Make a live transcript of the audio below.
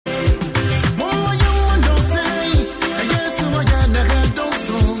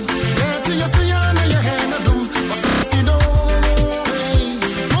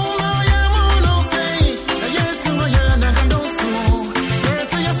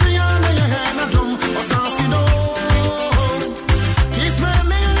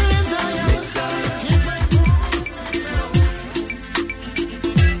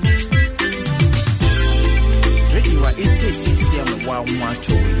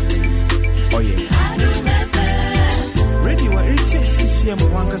Oh yeah. Adom FM. Radio it's CCM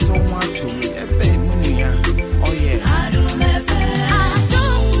wanga so much to me. Oh yeah. Adom FM.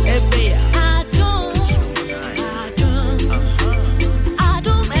 Adom. Ebe. Adom.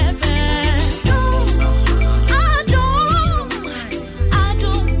 Adom FM.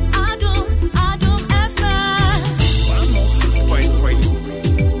 Adom FM.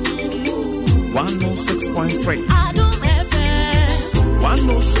 106.3. Adom FM.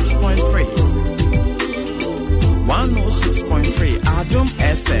 106.3. 106.3. Adom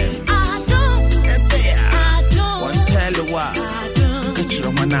FM. Adom. Adom. One tell you what. Adom. Catch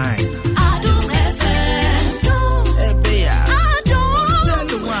your manai. Adom FM. Ebea. Adom. One tell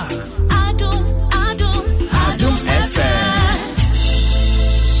you what. Adom FM.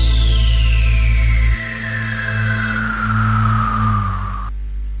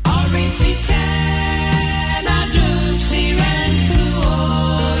 Orange Chicken. Adom Sirensu.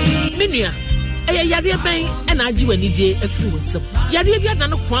 Minia. Yare ben and I do any day a few weeks. Yare bia na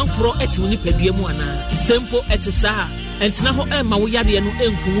no kwankro eti woni padua mu ana. Sempo etisa entna ho ma wo yare no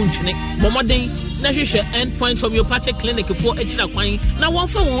enku ntwene. Momoden na hwehwe endpoint homeopathic clinic for echira kwan. Na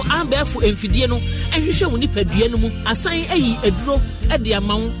wonfa won ambefo emfidie no ehwehwe woni padua no mu asan eyi eduro ede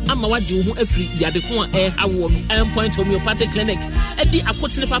amawo ama wagye wo ho afiri yade ko a hawo no. Endpoint homeopathic clinic edi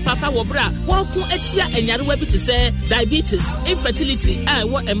akotene papa wo bra wo ko etia enyarewa bi te se diabetes, infertility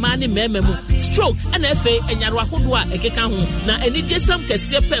wo ema ne mema mu, stroke and FA enyarewa hodo a ekeka ho na eni jesam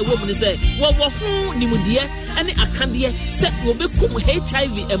kese pa wo mu ne se wo ho nimudie ene akande se wo bekum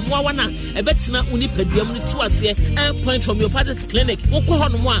HIV emwa na ebetena uni padua mu to ase. Endpoint homeopathic clinic wo ko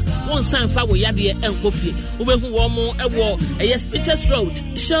hono mu a won san fa wo yade enkofie wo behu wo mo ewo Peters Road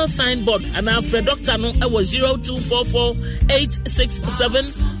Shell signboard and our doctor no ewo 0244 867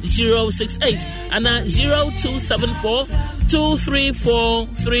 and 0274 234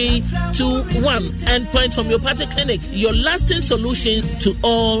 Endpoint Homeopathic Clinic, your lasting solution to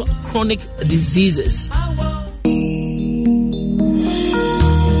all chronic diseases.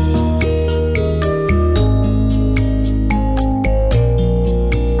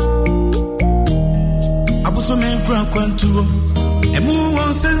 Emu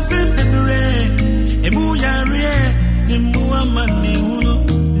won sense pepere emu yare emu amani hunu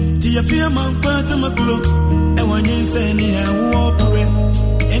ti afia man kwata maklo e Nhyinsen ni awo pere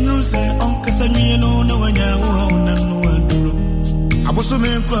enu se onkasa nwie no na wanya wo na no aduro aboso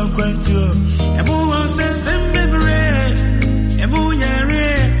men kwantu emu won sense pepere emu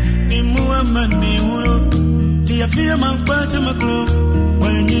yare emu amani hunu ti afia man kwata maklo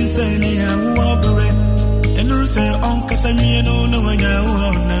Nhyinsen ni awo pere enu se onkasa nwie no na wanya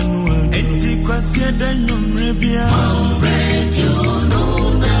wo na no enti kwase danum rebia radio no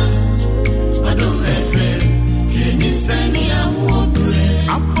na Adom FM Nhyinsen ni awo bre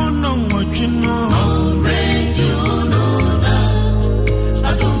apono nwotwino radio no na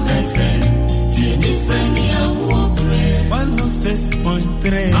Adom FM Nhyinsen ni awo bre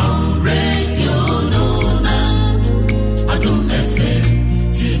 106.3 radio no na Adom FM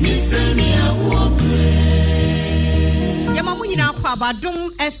Nhyinsen ni awo bre. Adom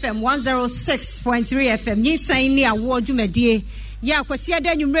FM 106.3 FM Nhyinsen ni awo dwumadie ya kwasi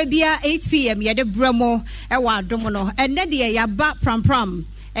ada nwumre bia 8 pm ye de bramo e wa Adom no enne de ya ba pram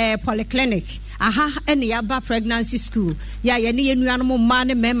polyclinic aha ene ya ba pregnancy school ya ye ne yenuanom ma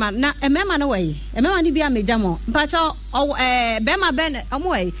ne mema na mema no wei mema ni bia medamo mpacho bema ben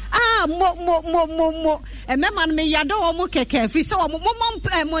omwei mo mema no me yado o mo keke free so mo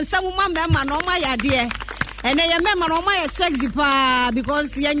nsam ma mema no ma yade ene ye mema no ma ye sexy pa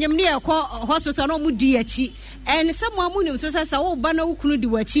because ye nyem ne ekọ hospital no mu di achi en some amunim so say wo ba na wukunu di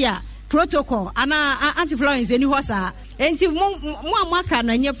wachi a protocol ana anti-florence eni hosa enti mo amaka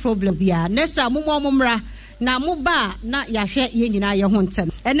na nye problem bia next time mo mra na mo ba na yahwe ye nyina ye ho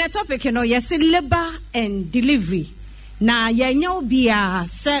ntem ene topic no yes labor and delivery na ye nya bia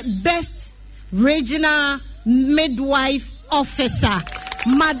say best regional midwife officer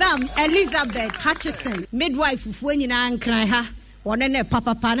Madam Elizabeth Hutchison midwife fu nyina nkran ha wona ne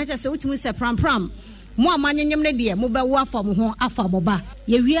papa na se wutumi se pram mo amanyem ne de mo be wo afam ho afam ba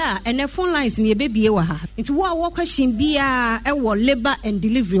ye wi a ene phone lines ne bebie wa ha nti wo question bia e wo labor and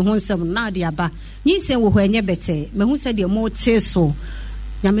delivery ho nsem na de aba Nhyinsen wo ho enye bete mehu se de mo te so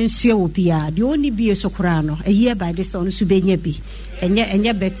nyame nsue wo bia de oni bie so kura no a year by this on su benya bi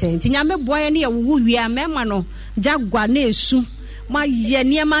enye bete nti nyame boye ne ye wo wi a mema no jagwa na esu ma ye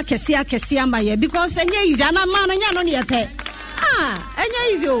niema kese ama ye because enye izi ana ma no nya no ne ye pe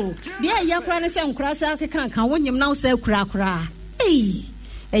enye izi o bia ye kura ne se nkura sa kan wonyem na wo se kura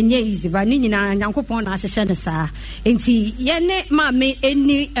enye izi ba ni nyina nyankopon na ahyehye ne saa enti ye ne ma me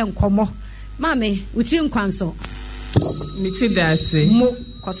eni enkomo Mame, utiri nkwanso. Miti dase. Mo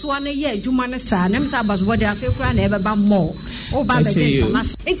koso ane ye adwuma ne saa nem sa bazo de afekura na ebeba mo. O ba be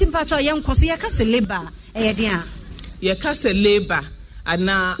international. Enti mpacho ye nkoso ye kase labor e de a. Ye kase labor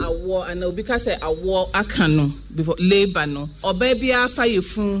ana awo ana obi kase awo aka no before labor no. Oba bia fa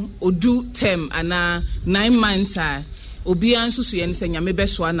yefun odu term ana 9 months a obi ansusu ye nse nyame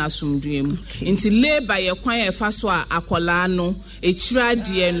beso na asumduem. Enti labor ye kwan ye fa so a akola no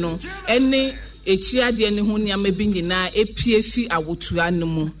ekirade no ene echiade ne ho niam bi nyina epie fi awotua no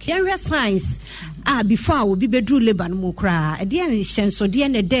mu. Career science before obi bedru labor no mu kra e de hyenso de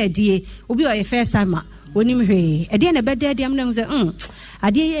ne dadie obi o first time onim hwe e de ne bedade am na say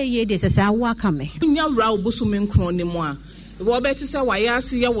ade ye de sesa awo aka me nya wra oboso me nkron ne mu a wo beti se waya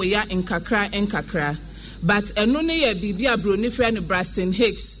ase ye wo ya nkakra but eno ne ye bibia bro ne frɛ no Braston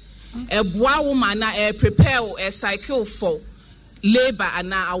Hicks boa wo ma na prepare a cycle for labor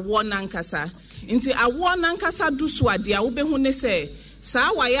ana awo nankasa nti awo nankasa du so ade a wo behu ne se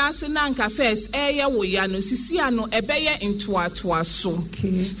saa waya ase na nka first ye wo ya no sisi ano ebeye ntoatoa so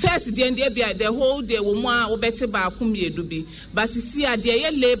first de bia the whole day wo mu a wo beti ba akomiedu bi but sisi ade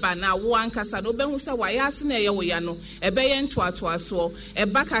ye labor na wo ankasa no behu se waya ase na ye wo ya no ebeye ntoatoa so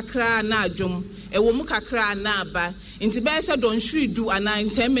eba kakra na adwom ewo mu kakra na aba nti be se don hwiri du ana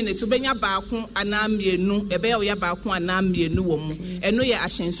 10 minutes obenya baako ana mienu ebeye wo ya baako ana mienu wo mu eno ye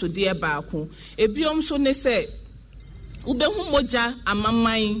ahyensode baako ebiom so ne se ubehu moja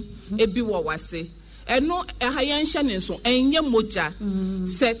amaman ebi wo wase eno ehayan hye ne so enye moja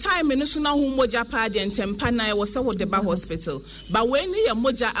se time ne so na hu moja pa de ntempa na e wo se wo de ba hospital ba we ni ye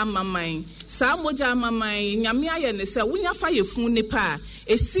moja amaman sa moja amaman nyame aye ne se wunya fa ye fun ni pa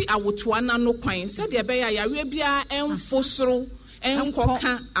esi awotoa na no kwan se de be ya yare bia enfosoro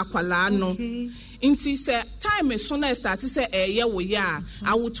enkoka akwala no inti se time so na start se eye wo ya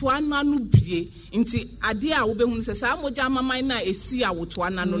awotoa na no bie inti ade a wo behu se sa moja amaman na esi awotoa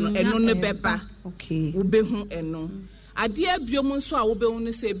na no eno ne beba wo behu eno ade abiom nso a wo behu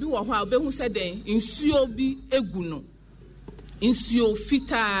ne se bi wo ho a wo behu se den nsuo bi egu no nsuo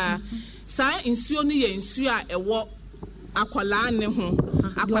fita sa nsuo ne ye nsuo a ewo akwala ne ho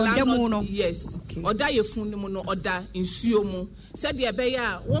akwala no yes oda ye fun ne mu no oda nsuo mu se de be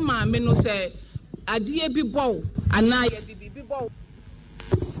ya wo maame no se ade bi bow ana ye bi bow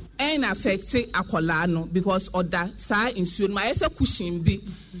en affect akwala no because oda sa nsuo no ma yesa cushion bi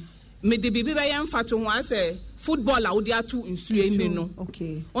me de bibi be yan fato ho ase football a wo de ato nsuo ni no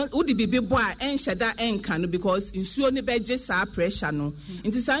okay wo de bibi bo a en hyeda en kan no because nsuo ni be je sa pressure no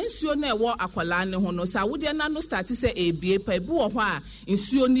nti sa nsuo na e wo akwala ne ho no sa wo de na no start se ebie pa bi wo ho a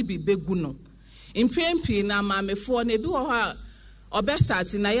nsuo ni bi begu no impempi na maamefo na bi wo ho a obe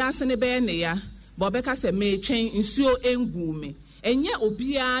start na ya ase ne be ne ya ba obeka se me twen nsuo engu me enye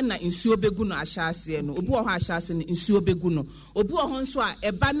obia na nsuo begu no ahyase no obi wo ho ahyase no nsuo begu no obi wo ho nso a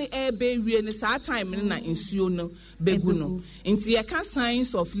eba ne ebe wie ne saa time ne na nsuo no begu no nti ye ka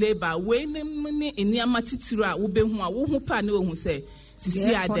signs of labor we ne eniama titiro a wo behu a wo hu pa ne wo hu se sisi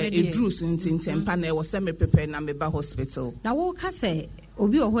ade edrus ntintempa na e wo se me prepare na me ba hospital na wo ka se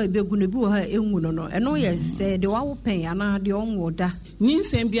obi wo ho ebegu no bi wo ha enwu no no eno ye se de wa wo pen ana de onwo da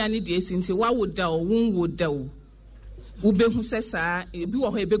Nhyinsen bia ne de esi nti wa wo da o wo da o ubehu sesa ebi wo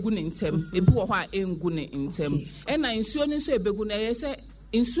ho ebegu ne ntem ebi wo ho a engu ne ntem ena nsuo ne so ebegu na ye se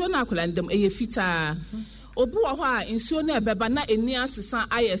nsuo na akola ndem eye fita obi wo ho a nsuo na ebeba na eni asesa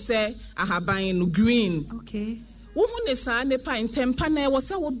aye se ahaban no green okay wo hu ne sa ne pa ntempa na wo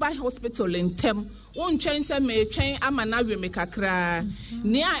se wo ba hospital ntem won twen se me twen ama na we me kakra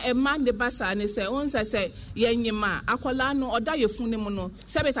ne a ema ne basa ne se on se yenyima akola no oda yefun ne mu no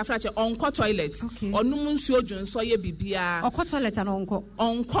se beta frache onko toilet onum nsuo dwonso ye bibia onko toilet na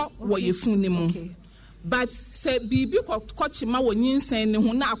onko wo yefun ne mu but se bibi kochima wo Nhyinsen ne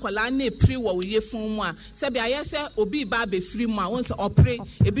ho na akola na epri wo yefun mu a se bia ye se obi ba be free mu a won se opre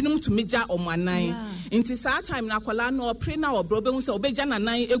ebinum tumija omanan inti saa time na akola na opre na obro be hu se obeja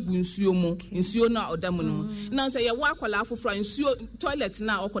nanan egu nsuo mu nsuo na odamu no na se ye wa akola afofra nsuo toilet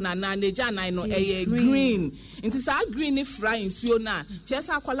na okona na eja nan no eye green inti saa green ni fra nsuo na che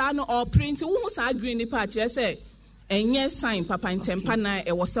se akola no opre inti wo saa green ni pa che se enye sign papa ntempa na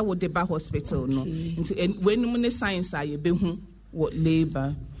e wo se wo de ba hospital no nti wenum ne science a ye behu wo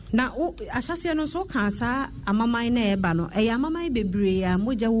labor na asase no so kan sa amaman na eba no e amaman bebre ya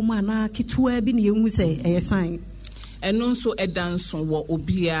moja wo ma na kitua bi ne yehu se e sign eno nso edanso wo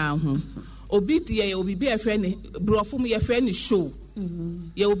obia ho obi de obi bi efre ne brofo mu ye fre ne show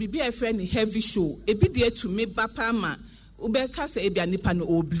ye obi bi efre ne heavy show ebi de to me bapa ma ubeka se ebia nipa no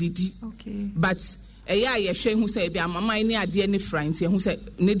oblidi okay but eya ye hwe hu say bia mama ni ade ni front hu say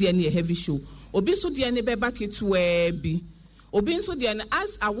ne de ni heavy show obi so de ne beba ketua bi obi nso de ne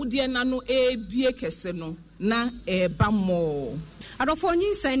as awode na no ebie kese no na eba mo Adofo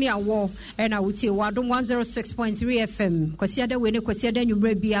Nhyinsen ni awo na wutie Adom 106.3 FM kwasiada we ne kwasiada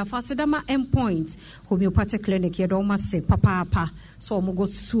nwumra bia fasedama endpoint homeopathic clinic ye do mase papa so omogo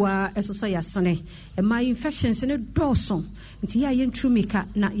sua esoso yasene my infections ne doso nti ya yentrumika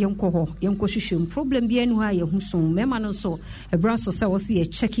na yenko ho yenko hwehwem problem bia enu ha ye husun mema no so ebra so se wo se ye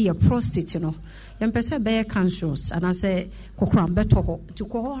check your prostate no yempese be cancerous and I say kokra beto ho nti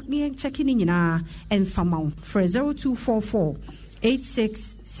ko ho ne check ni nyina enfama for 0244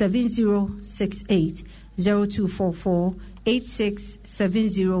 867068 0244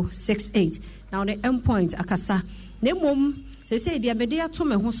 867068. Now the endpoint akasa ne mom say dia bede ato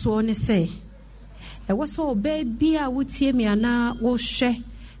me ho so ne say e wo so baby a wotie me ana wo hwe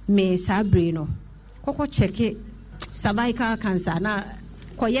me sabre no kokko check cervical cancer na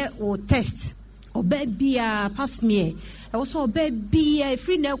koye wo test o baby a pap smear e wo so baby a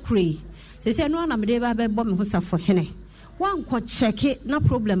free na kure say no na me de ba be bo me ho safo hene one ko check it na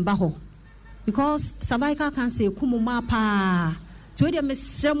problem ba ho because cervical cancer kumuma pa to dey me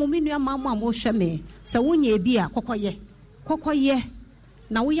sremo me nua mama mo hwe me se wonye bi a kokoye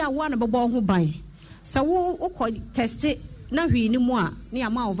na wo ya wo na bebo ho ban se wo ko test na hwi ni mu a na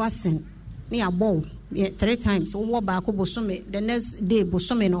ama vaccine na abo 3 times wo ba ko bosome the next day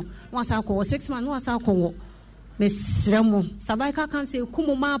bosome no wa sa ko 6 months wa sa ko me sremo cervical cancer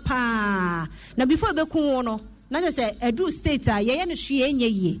kumuma pa na before be kun no na say edu state a ye no hwe enye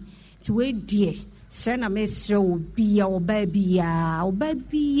ye ti we die sre na me sre obi a oba bia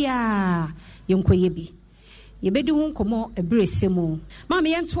yenkoye bi ye bedi hu nkomo ebresemu ma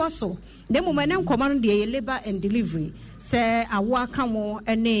me yento aso dem mo ne nkomo no de ye labor and delivery say awo aka mo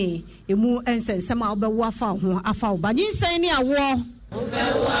ene emu ensensem a obewo afa ho afa oba Nhyinsen ni awo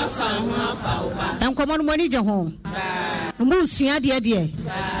obewo afa ho afa oba nkomo no mo ni je ho mo sua de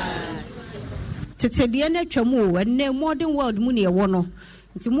tete de na twamu o ne modern world mu ne ewo no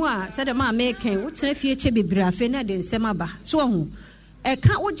nti mu a said ma American wo tena fie che bebira afi na de nsem aba so ho e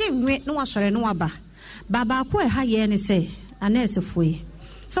ka oje nwe na wasore no aba baba ko e ha ye ne se anesefoe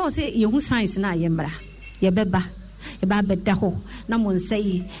so say ye hu science na ye mbra ye beba e ba beda ho na mo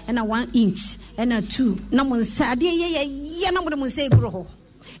nsai e na 1 inch e na 2 na mo nsa de ye na mo nsai bro ho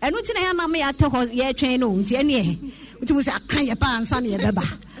enu ti na ya na me ya te ho ye twen no nti ene e nti mo se akan ye pa ansa na ye beba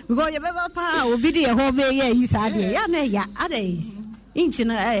because you beba pa obi de ho be ye yi sa de ya na ya ade inch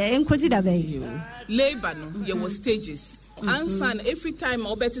na enkoti da be labor no ye was stages ansan every time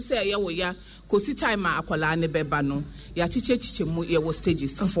obeti say ye wo ya kosi time akola ne beba no ya chiche mu ye was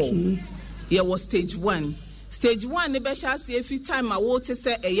stages 4 ye was stage 1 ne be sha say every time wo te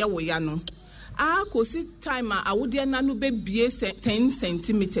say ye wo ya no kosi time awode na no be bie 10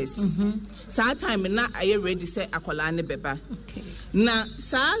 centimeters sa time na aye ready say akola ne beba na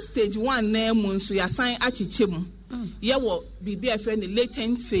sa stage 1 na mu nso ya san achiche mu ye wo bibia fe ne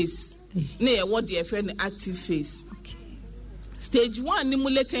latent phase na ye wo de fe ne active phase stage 1 ni mu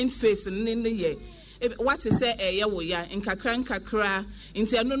latent phase ne ye what is say ye wo ya nkakra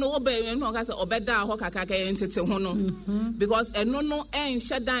nti eno no wo be no ka say obeda ho kakaka ye ntete ho no because eno no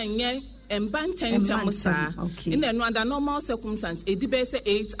shedan ye embantentem sa in eno under normal circumstances e di be say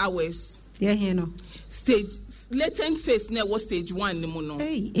 8 hours yeah here no stage latent phase na was stage 1 ni mu no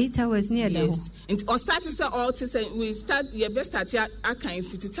 8 hours near that yes and or start to say all to say we start ye best start ya akan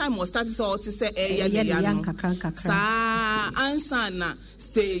 50 time or start to say all to say ya sa answer na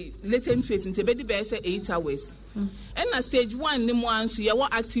stay latent phase nti be di be say 8 hours and na stage 1 ni mu anso ye wa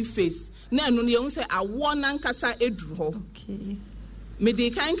active phase na enu ye hu say awo na nkasa eduru ho okay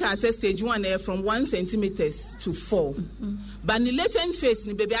medical can say stage 1 from 1 centimeters to 4 but the latent phase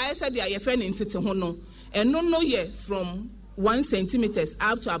ni baby I said ya friend ntete ho no eno no ye from 1 centimeters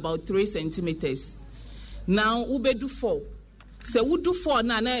up to about 3 centimeters now ubedu 4 se wudu 4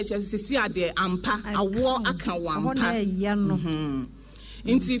 na si ade ampa awo aka wampa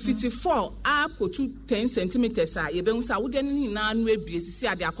Inti 54 up to 10 centimeters ye be nsa wode ni na no ebie sisi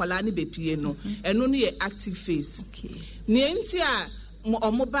ade akwala ne bepie no eno no ye active phase ne nti a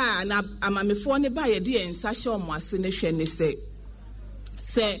omoba na amamefo ne ba ye de ensa hye omo ase ne hwe ne se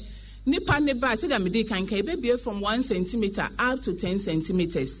nipa ne ba se da me de kan be bie from 1 centimeter up to 10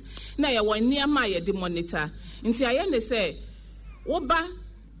 centimeters na ye won niama ye de monitor nti aye ne se wo ba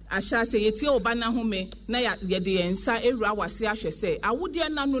asha se yeti oba na home na ye de ensa ewura wase ahwe se awode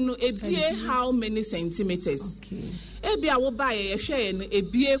na no no ebie how many centimeters ebia wo ba ye hwe ye no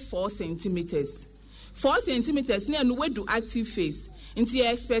ebie 4 centimeters 4 centimeters na no wedu active phase Inti you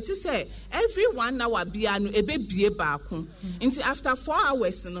expect to say every 1 hour bia no ebe bie baako. Inti after 4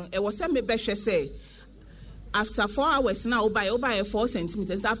 hours no e was me behwe say after 4 hours now oba 4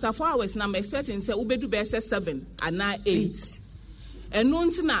 centimeters. After 4 hours now I'm expecting say ubedu be 7 and 8. And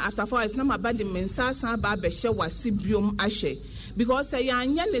nuntina after 4 hours na mabadi mensa san ba behwe wasi biom ahwe because say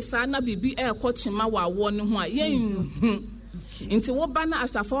anya ne sa na bibi e kochima wa wo ne ho a yen inti wo ba na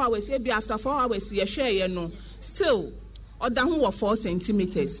after 4 hours e bi after 4 hours ye hwe ye no still oda ho 4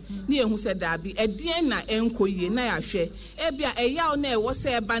 centimeters ni ehu se da bi edien na enkoyie na ya hwe e bia eyaw na e wo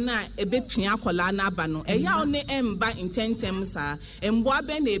se ba na ebepia akola na aba no eyaw ne emba intentem sa embo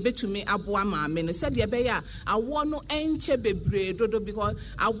abe na ebetumi aboa maame no se de be ya awo no enche bebre dodo because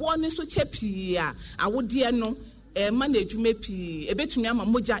awo no so che pii a awode no ma na edwuma pii ebetumi ama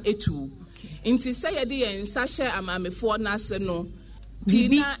moja etu inti se ye de yen sa hye amamefo na ase no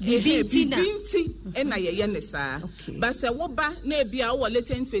Pina binti ena ye ne saa but se wo ba na bia wo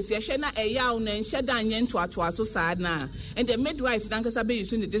latent face ye hwe na eya na nhye da anye ntoato aso saa na and the midwife na nkasa be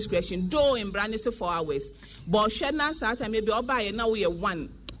using the discretion do in brand 4 hours but hwe na saa time bia oba ye na wo ye 1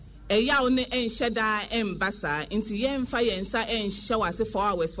 eya ne nhye da embasa nti ye mfa ye nsa nhye wase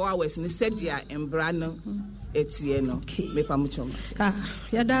 4 hours ni sedia embra no etieno me pamuchoma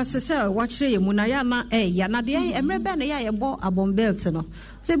ya da sese wachire mu na ya na ya na de emre be na ya ye bo abon belt no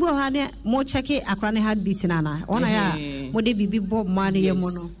se bi o ha ne mo check akra ne heartbeat na na ona ya mo de bibi bo ma ne ye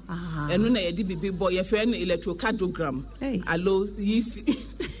mu no enu na ye de bibi bo ye fe no electrocardiogram allo yisi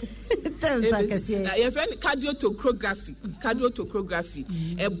na ye fe cardiotocography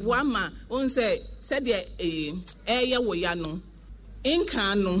eboa ma on se de ye wo ya no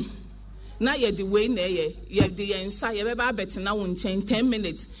inka no na ye the way na ye the yensa ye be ba betina wo nchen 10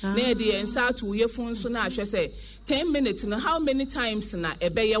 minutes na ye the yensa to ye fun so na ahwe say 10 minutes no how many times na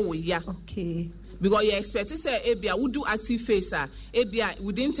ebe ye wo ya because you expect say ebia we do active face ebia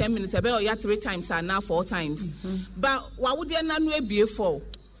within 10 minutes ebe o ya 3 times and now 4 times but wa wo de na no ebie 4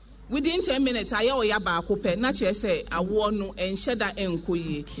 within 10 minutes aye o ya ba akope na che say awo no enhye da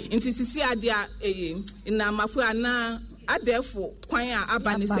enkoyie nti sisi ade na mafu ana adefo kwan a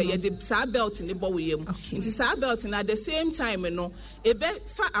aba ne say ye de sa belt ni bo we yam nti sa belt na at the same time no ebe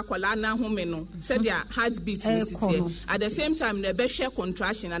fa akola na home no said their heartbeat ni sitie at the same time na ebe hwe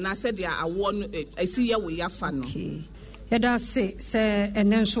contraction na said their awo no asi ye we ya fa no yada se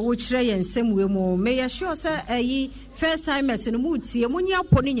enen so wo kire yen semwe mu me ya sure say ayi first time no mu tie mu nya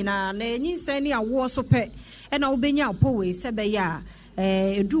po ni nyina na Nhyinsen ni awo so pe e na wo benya po we se be ya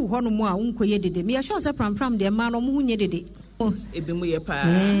edu ho no mu a unkoye dede me ya sure say pram de ma no mu hunye dede ebe mu ye pa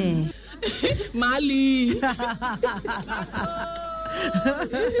mali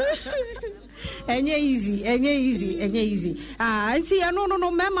enye easy nti ya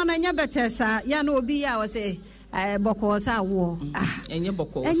no mema na nya betesa ya na obi ya wo say boko sa wo enye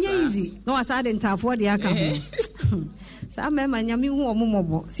boko enye easy no asa de ntafo de aka ho sa mema nya mi hu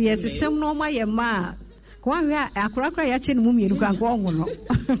omomobo si yesesem no ma ye ma kwa hwe akora ya che no mu mienu kwa ngo no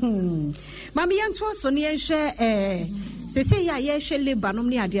mami yanto so ne yenhwe sese ya ye hwe labor no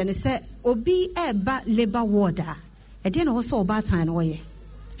ne ade ne se obi eba labor ward a ede na ho so oba tan no ye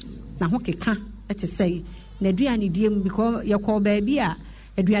na ho keka ete sei na aduane die mu because ye ko ba bia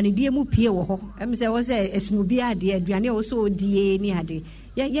aduane die mu pie wo ho em se wo se esunu bi ade aduane wo so die ni ade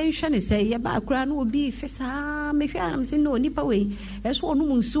ye nhwe ne se ye ba akura no obi fesa me hwe am se no nipa we eso onu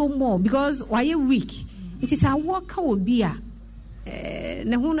mu nso mo because why you weak it is a work obi a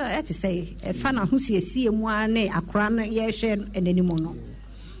ne ho no ete say fa na ho siesie mu ane akura no ye hwe enanimu no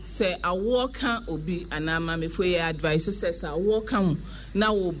say a worker obi anama me for your advice says a worker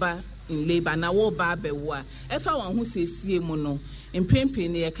na wo ba in labor na wo ba bewa e fa wan ho siesie mu no empempe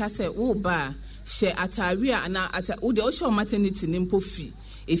ne ye ka say wo ba hye atare ana wo de o hye maternity ni mpofi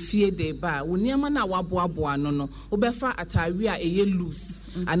efie de ba wo niam na waboaboa no wo be fa atare a eye loose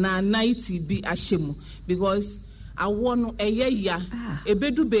ana night bi ahyemu because awo no eye ya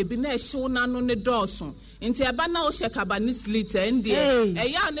ebedu baby na ehye na no ne dooso nti eba na o hye kaba ni slit and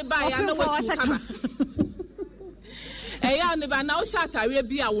eya ne ba ya na watu kaba eya ne ba na o hye atare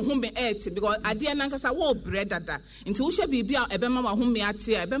bi a wo ho me earth because ade na nkasa wo bread dada nti wo hye bibi a ebe ma ho me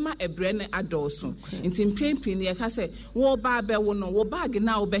ate ebe ma ebre ne adooso nti mpempi ne ka se wo ba be wo no wo bag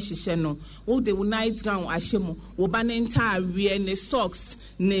na wo be hyehye no wo de wo night gown ahyemu wo ba ne ntaawe ne socks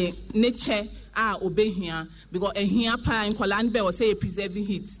ne che a obehia because ehia pa nkola nbe wo say preserving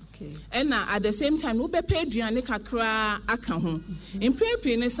heat and at the same time we be pay aduane kakra aka ho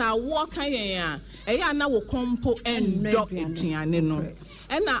impempe ne sa wo kan yen a eya na wo kompo endo aduane no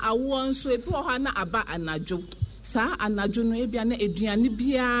and awo nso ebi ho na aba anajo sa anadwo no ebia na eduane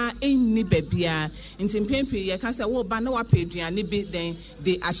bia enni babia nti mpempe ye ka se wo ba na wa pa eduane bi den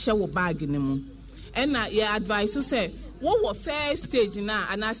de ahye wo bag ne mu ena ye advice so say wo first stage na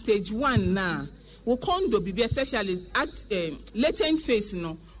ana stage 1 na wo kondo bi especially at latent phase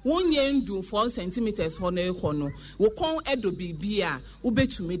no wonye ndu 4 centimeters ho na ekọ no wo kon edo bibia wo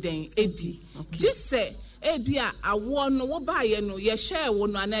betumi den edi just say ebia awo no wo ba ye no ye share wo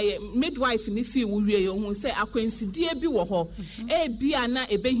no ana ye midwife ni fi wo wie ye hu say akwansidie bi wo ho ebia na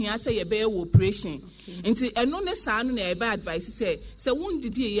ebehia say ye be operation nti eno ne saa no na ebe advice say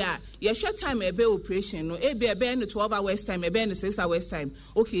wondidi ye a ye share time ebe operation no ebia ebe no 12 hours time ebe no 6 hours time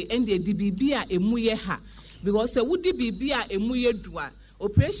okay and the bibia emu ye ha because say wodi bibia emu ye dua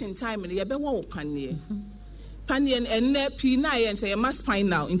operation time no ye be wo panne Panian and P na and say a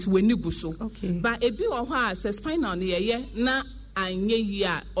spinal into Weniguso. Okay. But a bit of her says spinal near na and ye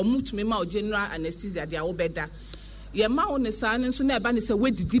or mut me ma general anesthesia, they are better. Your ma on the sun and soon never is a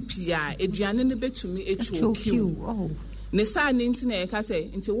way to DPI, Adrian and a bit to me, a choke you. Oh. Nesan internet, I say,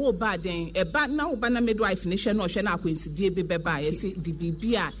 into all bad then a bad now banner midwife nation or shana coincidee be by a say the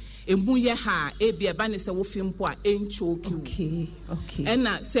BBI. Emuye ha ebia ba ne se wo fimpo a enchoki okay and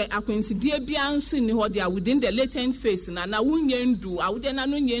na say akwensidie bia nso ni ho dia within the latent phase na wunye ndu awude na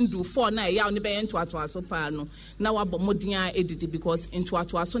no nye ndu 4 na ya ne be ento aso pa no na wabọ modin edidi because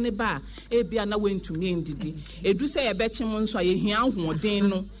ento aso ne ba ebia na wentumi endidi edu say ye bechim nso a ye hia ahoden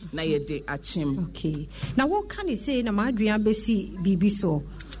no na ye de achim okay na what can you say na madrian besi bibi so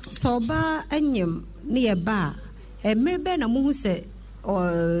ba anyem ne ye ba merebe na mu hu say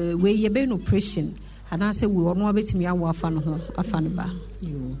we ye be no operation and I say we ono abetimi awo afa no ho afa ne ba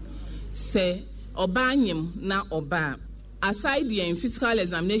you say oba anyim na oba aside the physical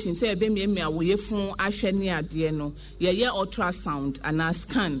examination say be me awoye fun ahwe ne ade no ye ultrasound and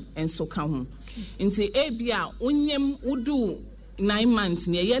scan enso ka ho nti ebia onyem wudu 9 months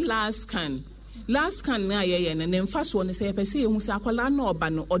ne ye last scan na ye ne mfa so ne say pese hu say akola na oba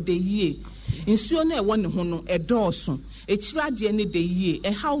no odeyie nsuo na ewo ne ho no edooso echirade ne de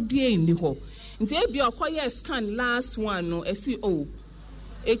yie how die ni ho nti ebia okoye scan last one no esi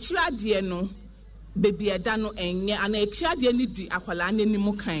echirade no baby eda no enye ana echirade ni di akwala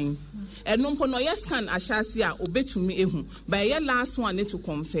n'anim kan eno mpo no ye scan ahyase a obetumi ehu by ye last one ne to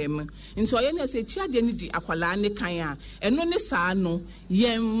confirm nti oye na se echirade ni di akwala ne kan a eno ne saa no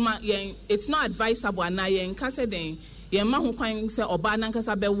yen it's not advisable na yen ka se den ye ma ho kwan se oba na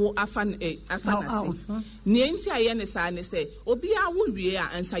nkasa bewo afa na se ne enti aye ne saa ne se obi a wo wie a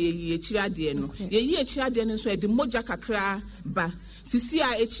ansa ye echirade no ye echirade no so e de moja kakra ba sisi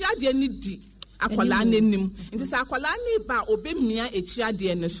a echirade ni di akwala n'anim nti sa akwala ne ba obemia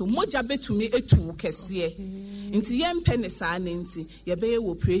echirade ne so moja betumi etu kese nti ye mpe ne saa ne nti ye be ye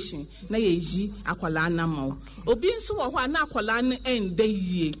operation na ye yi akwala na ma obi nso wo ho na akwala ne ende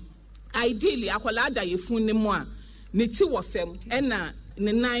yie ideally akwala da ye fun ne mu a ne ti wo fam ena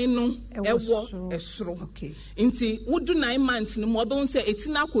ne nan no ewo esoro nti wudu 9 months no mo be won say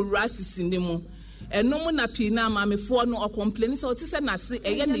etina akowura sisi ne mu enom na pi na mamefo no complain say oti say na se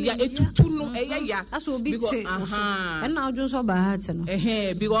eye ne ya etutu no eye ya because na odun so ba hat no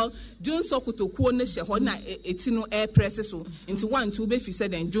because dun so kotokuo ne hye ho na eti no air press so nti 1 2 be fi say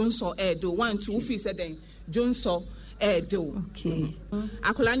den dun so air do 1 2 fi say den dun so air do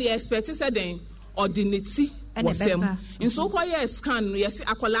akola ne expect say den ordinate wafem nso ko ye scan no yesi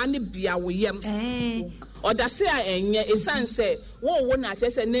akola ne bia wo yem odase a enye esanse wo na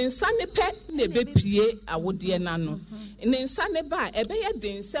chese ne nsa ne pe ne be pie awode na no ne nsa ne ba ebe ye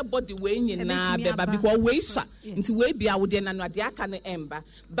den se body we nyina beba because we sa nti we bia awode na no ade aka ne emba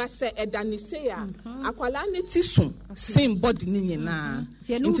but se edane se a akola ne ti so same body ni nyina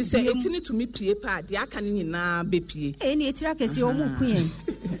nti se etini to me pie pa ade aka ne nyina be pie eni etira kese o mu kuen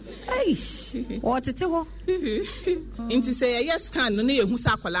what ho nti se ye scan no ye hu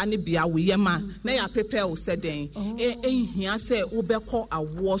sa akola ne bia wo yema na ya prepare o se den ehia se wo be ko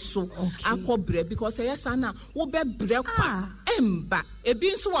awo so akobre because yes na wo be bre kwa emba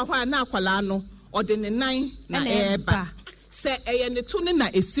ebi nso wo ho na akola no ode ne nan na eba se eye ne to ne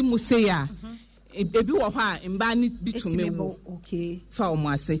na esimu se ya ebi wo ho a mba ni bitumi wo fa o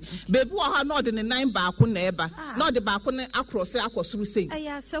ase bebi wo ho na ode ne nan ba ko na eba na ode ba ko ne across akosuru sei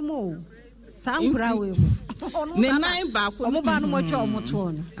aya asemo sankura we mu ne nan ba ko omo ba no mo che omo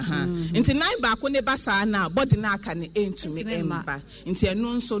to no nti nan ba ko ne ba sa na body na aka ne entumi emba nti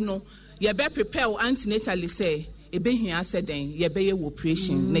eno nso no ye be prepare antenatally say ebe hia seden ye be ye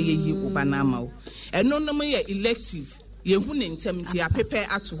operation na ye yi oba na ama o eno no mo ye elective ye hu ne ntem nti ya prepare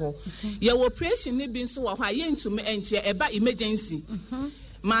ato ho ye operation ne bi nso wo ho a ye ntumi enche eba emergency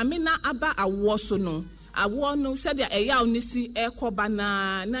maame na aba awo so no Awoo no said the eya onisi ekoba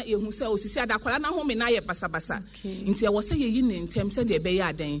na yehu se osisi adakwala na home na ye basabasa nti e wo se yeyi ne ntem said the ebeya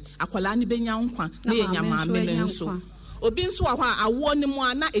adan akwala ne benya nkwa na ye nyama me nso obi nso wa hwa awoo ne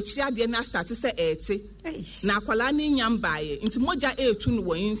mu na ekiri ade na start se ete na akwala ne nyambaye nti moja etu no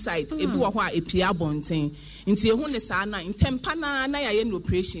wo inside ebi wa hwa epia bonten nti ehu ne saa na ntempa na ye no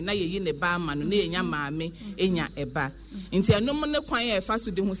operation na yeyi ne ba ma no na ye nyama me enya eba nti enom ne kwan e fa so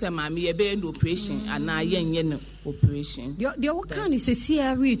de hu se maame ye be no operation ana ye nye no operation de wo kan se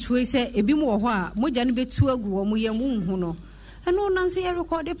sia retu se ebi mu wo hɔ a moja ne betu agu wo mu ye mu hu no ɛno nan se ye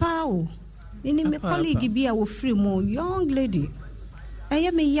record pa o ini me colleague bi a wo free mo young lady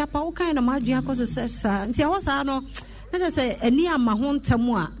ɛyɛ me ya pa wo kan na ma adua akɔ so sa nti ɛwɔ saa no na se ani ama ho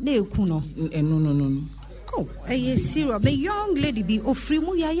ntamu a na eku no no oh ɛyɛ serious be young lady bi o free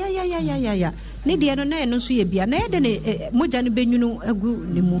mu ya ne de no na eno so ye bia na ye de ne moja ne benwunu agu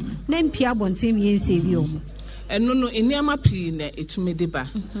ne mu na mpia bonten ye nse bi o mu eno no eniama pii na etume de ba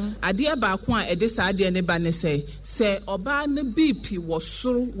ade ba ko a ede saa ade ne ba ne se oba ne BP wo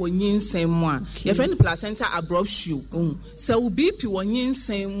soro wo Nhyinsen mu a ye friend placenta abruptio se wo BP wo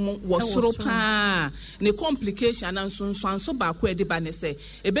Nhyinsen mu wo soro pa ne complication na nso ba ko ede ba ne se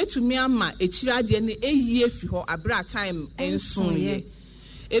ebetumi ama ekira ade ne eyie fi ho abra time enso ye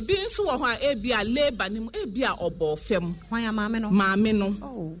ebi nso wo ho a ebi a labor ne mu ebi a obo fam wan ya maame no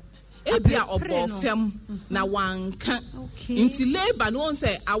oh ebi a obo fam na wanka nti labor no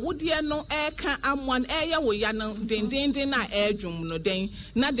say awode no eka amwan eye wo ya no dendenden na edwum no den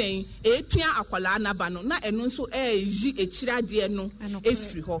na den epia akwala na ba no na eno nso eyi ekirade no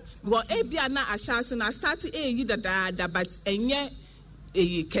efiri ho because ebi a na ahyase na start eyi dada but enye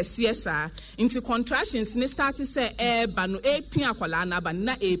eyi kesiye sa into contractions ne start say ba no epia akwala na ba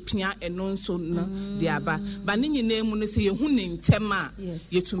na epia eno nso no de aba ba ne nyina mu no say yehu ne ntema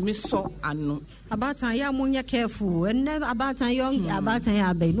yetumi so ano abatan ya munya careful and abatan young abatan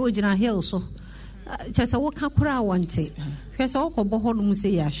ya be no gina hill so chesa wo ka kura wante chesa wo ko boho no mu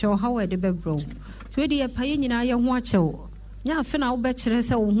say ya show how e de bebro so we de paye nyina ye ho achewo nya afi na wo be kire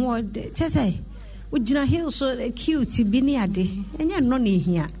say wo ho chesa ugina hill so cute bi ni ade enye no ne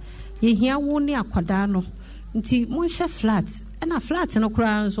hia ye hia wo ne akwada no nti mo hye flat na flat no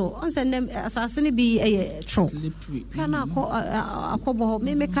kura so on se nem asase ne bi tro kana akobo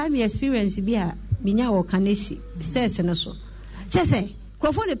me ka mi experience bi a minya wo kaneshi stairs no so chese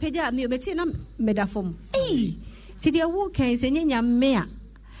crofo ne peja mi obeti na medafom ti de wo kan se nyanya me a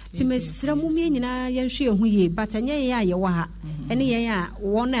ti mesra mu mi nyina ye hwe ehu ye but anya ye a ye wa ha ene ye a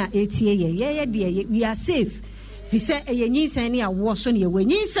won a etie ye de we are safe fi se ye Nhyinsen ne awo so ne ye we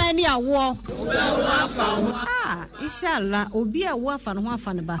Nhyinsen ne awo inshallah obi a wo afa no ho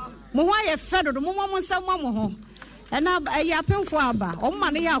afa ne ba mo ho aye fedo mo nsam mo ho ena ya penfo aba o ma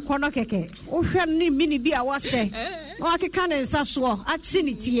ne ya akono keke o hwe ne mini bi a wose o akeka ne nsa so a chi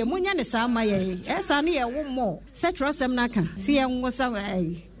ne tie mo nya ne sa ma ye esa ne ye wo mo se trosem na ka si ye ngosa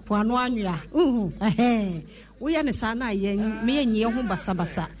poano anwia wo ye ne sa na ye me ye nyie ho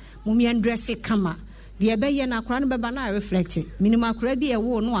basabasa mo me dress kama de be ye na akora no beba na reflect minimum akora bi e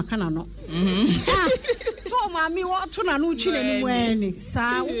wo no aka na no so mami wo to na no twi na ni wani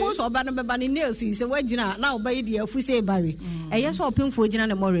sa wo so oba no beba ni nails se wagina na oba yi de afu se bare eye so opemfo gina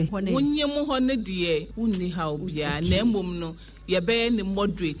ne more wonyem ho ne de unni ha obia na emom no ye be ne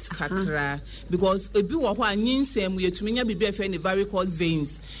moderate kakra because ebi wo ho Nhyinsen mu yetumi nya bibia fe ne varicose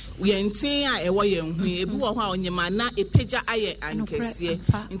veins ye ntin a ewo ye hu ebi wo ho onyema na epeja aye ankese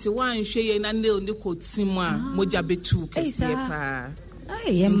nti wan hwe ye na nail ne kotim a moja betu kese pa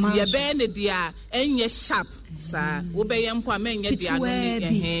nti ye be ne dia enye sharp sa wo be ye mpo a menye dia no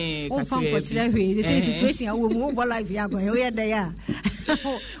ne o fa ko kire hwe this situation a wo mu bo life ya go ye de ya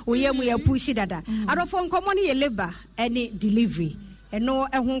wo ye mu ya push dada adofo nkomo ne ye labor any delivery eno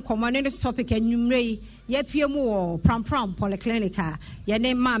ehun nkomo ne topic anwumre ye pie mu wo pram polyclinic ye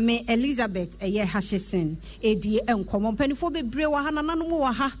ne mame Elizabeth eye Nhyinsen edi enkomo panifo bebre wa ha nananom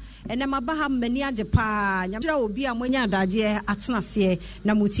wa ha ene mabaha mani age pa nyamra obi a monya adaje atenase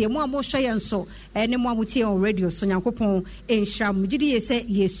na mutie mu a mo hwe ye nso ene mu amutie on radio so nyankopon enhra mugidi ye se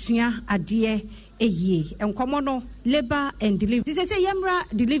yesua ade eye enkomo no labor and delivery this say yemra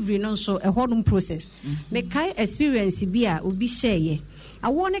delivery no so a hodum process me kai experience bi a obi share ye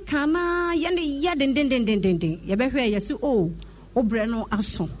awone kana ye ne ye den ye be hwe ye so obre no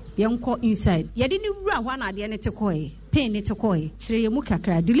aso ye nko inside ye de ni wura ho na ade ne tekoe pain ne tekoe kire ye mu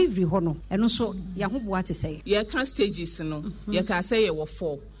kakra delivery ho no eno so ye ho boa te say ye kan stages no ye ka say ye wo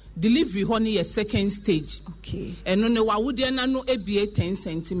 4 delivery honey a second stage. Okay. And no wa would no ebie 10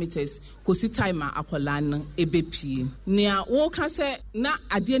 centimeters. Kosi timer akolan ebepi. Nia woka se na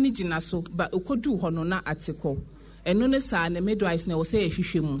adieni jinaso ba ukodu hono na atiko. Eno ne sa ne midwives na wo say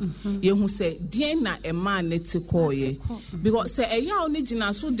ehwehwemu ye hu say dien na ema ne tiko ye because say eya oni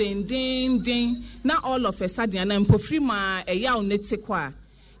gina so den na all of a sudden na mpofiri ma eya oni tiko a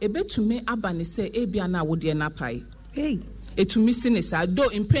ebetumi aba ne say ebia na wo de na pai etumi sinisa do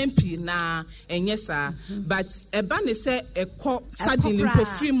impempi na enyesa but eba ne say ekọ suddenly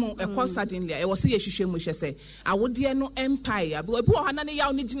mpofiri mu ekọ suddenly e wo say ehwehwemu hwe say awode no empire abi wo hana ne ya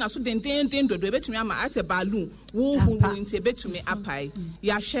oni gina so den dodo ebetumi ama ase balloon wo hu nti ebetumi apai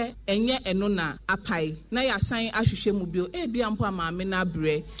ya hwe enye eno na apai na ya san ahwehwemu bio ebia mpo ama me na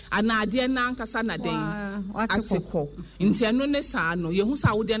bre ana ade na ankasa na den atiko nti eno ne sa no ye hu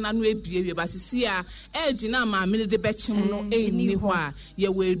sa awode na no ebie ba sisi a gina ama me de bechim no eni ho a ye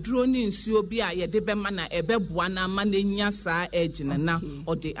we duro ni nsuo bi a ye de be ma na ebeboa na ma na nya sa gina na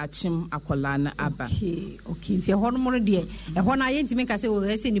ode achim akola na aba okay nti ho no mo de ho na ye ntimi ka se wo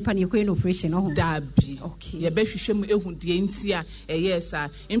se nipa ne ekwe no operation ho dabi ye be hwehwem ehu de nti a yes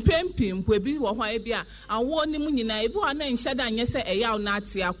impempi mpo ebi wo ho ebi a awo ni mu nyina ebi ho na nhye da anye se eyaw na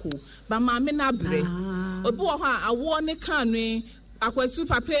ate ako ba ma me na bre obi wo ho a awo ne kanwe akwasu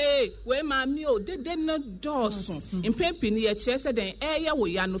pape we ma mi o de no doso impempi ni ye kire se den ye wo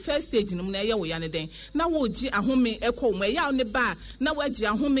ya no first stage no na ye wo ya ne den na wo gi ahome ekọ mu eyaw ne ba na wo gi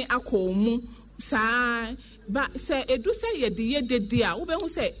ahome akọ mu saa ba se edu se ye de a wo be hu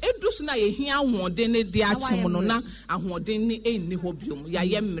se edu so na ye hia ahode ne de achim no na ahode ni enni hobium ya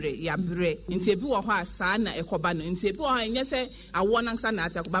ye mre ya bre nti ebi wo ho asa na ekoba no nti ebi wo ho enye se awo na nsa na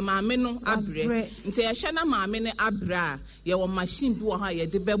atakoba maame no abre nti ye hwe na maame ne abra ye wo machine bi wo ho ye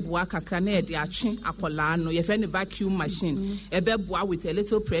de beboa kakra na ye de atwe akola no ye fe ne vacuum machine e beboa with a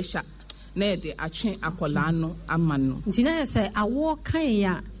little pressure na ye de atwe akola no amano nti na ye se awo kan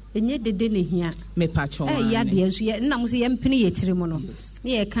ya enye dede ne hia me pacho ya de enso ye na mo se ye mpini ye tiri mo no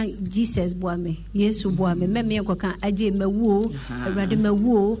ne ye kan Jesus boa me Yesu boa me me enkoka aje mawuo awrade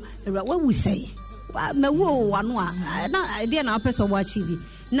mawuo wawu sei mawuo wano a na de na opeso bo achieve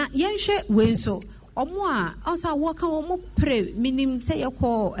na ye hwe wenso omo a onsa wo kan omo pre minim se ye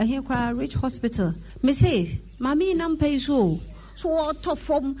ko ehia kwa Rich Hospital me say mami na mpai so to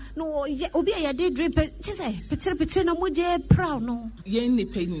form no obi ya dey drip chese petre na moje proud no ye ni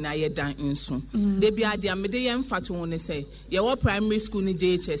pain na ye dan nso de bia de amede ye mfato won say ye wo primary school ni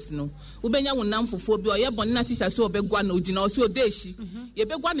JHS no ubenya wonam fofo bi o ye bon na teacher so obegwa na ogina so odeshi ye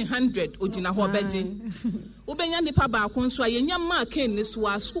begwa ni 100 ogina ho beje ubenya nipa ba ko nso ye nya ma ken ni so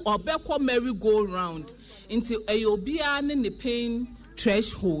aso obekọ merry go round into eyobia ne pain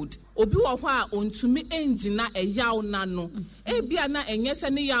threshold obi wo ho a ontumi engina eyaw na no ebia na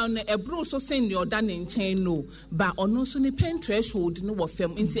enyese ne yaw na ebro so sen ne oda ne nchen no ba ono so ne pain threshold no wo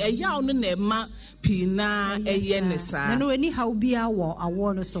fam nti eyaw no na ema pina eye ne sa na weni how bia wo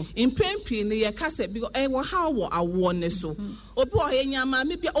awo no so in pain ne ye kase because wo how wo awo ne so obi wo enya ma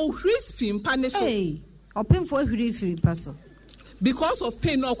me bia o hris film pa ne so opemfo hwiri firi pa so because of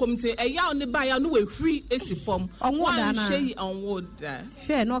pain no community eya on ba ya no we free esi form one shey on wood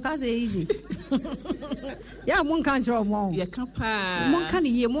shey no ka say easy ya mun kan chro mo ye kan pa mun kan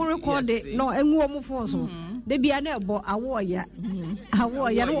ye mun record no enwo mo fo so de bia na ebo awo ya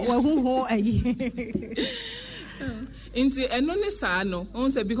no wa hu ayi Inti eno ne sa no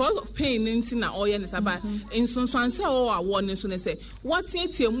on say because of pain nti na oye ne sa ba insonsanse o awo ne so ne say what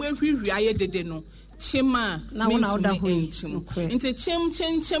tie mu ehwihwi aye dede no chima na wona oda ho nti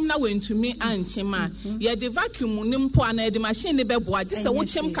chim na wentumi anchima ye de vacuum ne mpo ana de machine ne beboa de se wo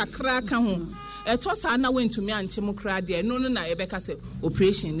chim kakra ka ho eto sa na wentumi anchim kra de no na ye beka se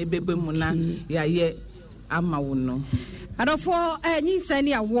operation ne bebe mu na ya ye ama wo no adofo Nhyinsen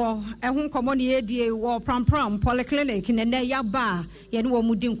ni awo ehun komo ne yedie wo prampram polyclinic ne ya ba ye ne wo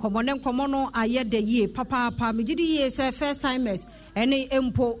mudi nkomo ne nkomo no aye de ye papa megidi ye se first timers ene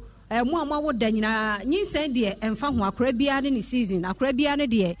empo mu amawo da nyina Nhyinsen de emfa ho akora bia ne season akora bia ne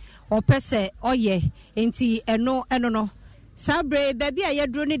de opese oye enti eno no sabre baby a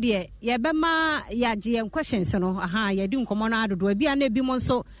yedro ne de ye bema ya je questions no ye di nkomo no adodo bia na bi mo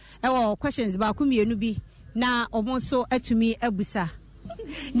nso ewo questions ba ko mienu bi na omo nso atumi abusa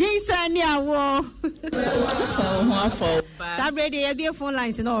Nhyinsen ni awo sabre de ye bi phone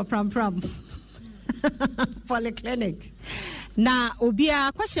lines no pram polyclinic na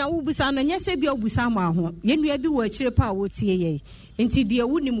obia question wubusa na nyese bia obusa ma ho yenua bi wo akire pa wo tie ye enti de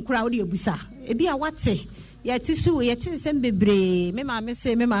wunim kura wo de obusa ebia wate Yetisu, Yetisem Bebre, me mamma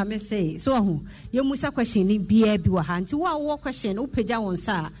say, so you must a question in beer be a hand to what question, Upeja on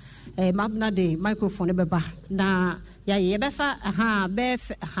sa, Mabna de microphone beba. Na ya befa, aha,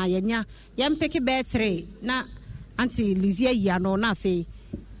 Beth, Hayanya, Yam Picky Bear 3, na Auntie Lizia Yano Nafe.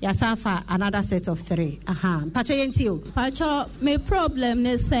 Yasafa another set of 3. Pacho yentio. Pacho, my problem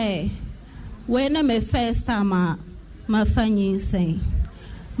is say when I'm first time my Nhyinsen.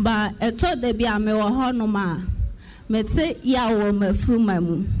 But I thought they be a me honoma. Me say ya me through my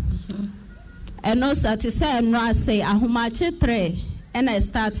moon. And also to say no say a humache 3 and I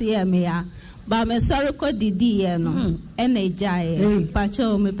start here me ya. But me sorry ko didi no. And a jai.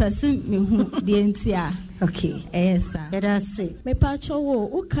 Pacho me person me hu the entia. Okay. Yes, sir. Let us see. Me pacho wo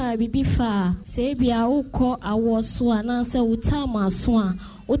uka bibi fa se bia uko awo so ananse utama so a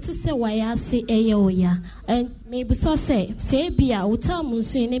wote se waya se eye oya and me bisa se bia utamu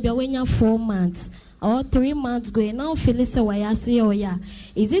so ne bia wenya 4 months or 3 months go now feel se waya se oya.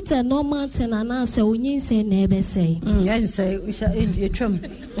 Is it a normal thing ananse Nhyinsen na ebe say say we shall trim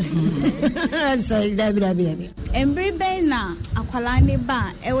say dabi Embre be na akwala ne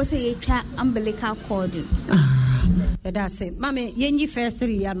ba e wo se yetwa umbilical cord. That's it. Mama, yenyi first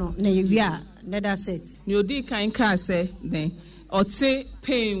 3 ya no na yewia. That's it. You odi kan ka say then ote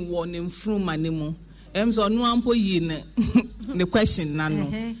pain wo ne mfruma ne mu. Emzo no ampo yi ne question na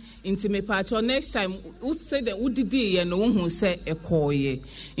no. Inti me pacho next time who say that udidi ye no hu se ekoye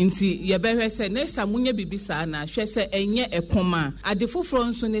inti ye behwe se next time munye bibisa na hwe se enye ekoma ade foforo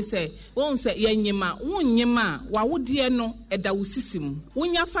nso ne se won se ye nyima wonyima wa wodie no eda wosisim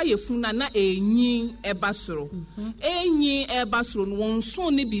wonya fa yefuna na enyi ebasoro enyi ebasoro no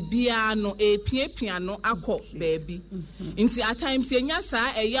wonso ne bibia no epiepia no akọ baabi inti at times enya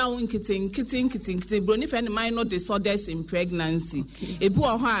sa eya won nkete broni fe ne minor disorders in pregnancy ebi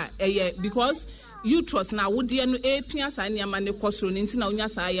wo ho because uterus na wodie no epia sa ne amane kosoro ne ntina onya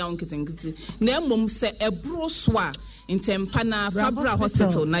sa ya onketenkete na emom se ebro so a intempa na Fabra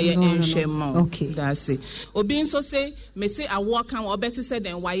Hospital na ye enhwema. Okay, that's it. Obi nso say me say awo kan obeti say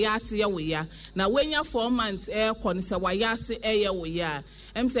den waya ase ye we ya na wenya 4 months kon say waya ase ye we ya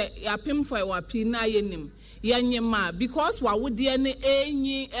em say yapim for wa pi na ye nim yanyema because wa wodie ne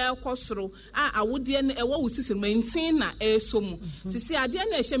enyi ekosoro awodie ne ewo wusisi mo ntin na esomu sisi ade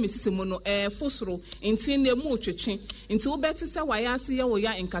na ehye mesisi mo no fosoro ntin na mu twetwe nti wo beti se waya ase ye wo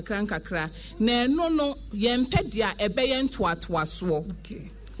ya nkakra na eno no yempedea ebeye ntoatoaso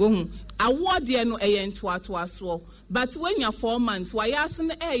okay wo awodie no ntoatoaso but when you 4 months why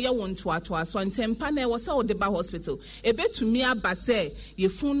asin ye won toatoaso ntempa na e wo se wo de ba hospital ebetumi aba se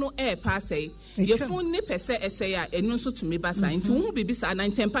yefun no pa sei yefun ni pese ese ya enu nso tumi basa nti wo bibisa na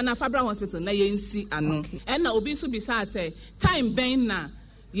ntempa na Fabra Hospital na yensi ano na obi nso bisa say time ben na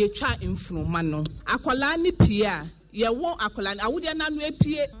ye twa infruma no akola ni pia ye wo akola awode na no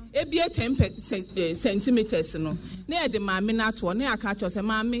epie 10 centimeters no na ye de maame na to na aka cho se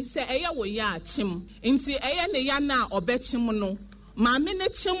maame se eye wo ya achim nti eye ne ya na obechim no maame ne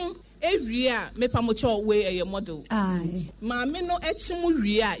chim ewie a mepamocho we eye model maame no echim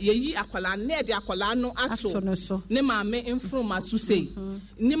wie a yeyi akola na e de akola no ato ne maame mfruma so sei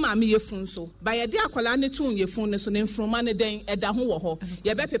ne maame yefun so ba ye de akola ne tun yefun ne so ne mfruma ne den eda ho wo ho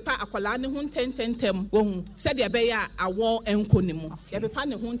ye be pepa akola ne ho tentem wo hu se de be ya awo enko ne mu ye pepa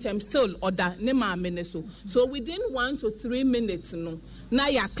ne ho tem still order ne maame ne so within 1 to 3 minutes no na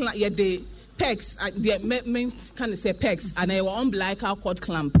ya ye de pegs the men can say pegs and I umbilical cord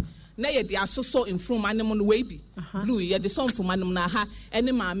clamp na ye de asoso infrum anem no we bi blue ye de so infrum anem na ha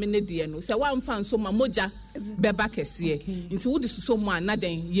ene maame ne de no se wa mfa nso ma moja beba kese nti wo de so mu na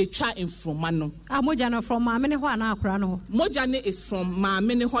den ye twa infrum anem moja no from maame ne ho ana akora no moja ne is from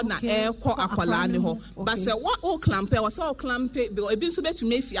maame ne ho na ko akwala ne ho but se what o clamp was all clamp be ebi nso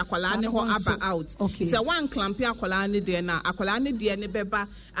betumi efi akwala ne ho aba out se one clamp akwala ne de na akwala ne de ne beba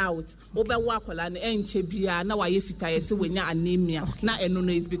out wo be wo akwala ne enche bia na wa ye fita ye se wenya anemia na eno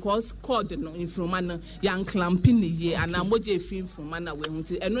no is because cord no infruma no yan clamping ye ana moje fi infruma na we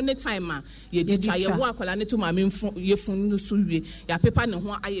hunti eno ne time a ye di twa ye wo akwala ne to ma me ye fun no so wie ya paper ne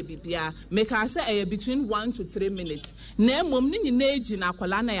ho aye bibia make I say between 1 to 3 minutes na emom ne nyina egi na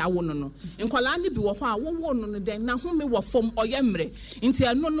akwala na ya wo no no nkwala ne bi wo ho a wo no no den na ho me wo fom oye mre nti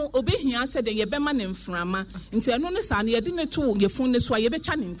eno no obehia se den ye bema ne mframa nti eno ne sa na ye de ne to ye fun ne so ye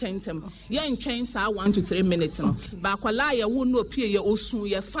betwa ne ntentem ye ntwen sa 1 to 3 minutes no ba akwala ye wo no opie ye osu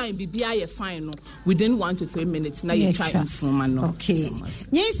ye fine bibia ye fine no within 1 to 3 minutes na you try infruma no okay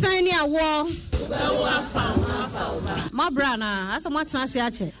Nhyinsen ni awo ma brana asa matna se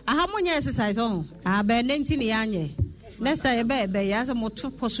ache aha monya exercise on be nenti ne yanye next time be as a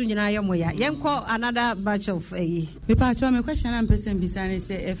moto posu nyina yemo ya yenko another batch of me pa me question am person bisane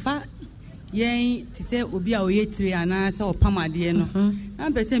say efa yen ti say obi a oyetire ana say opamade no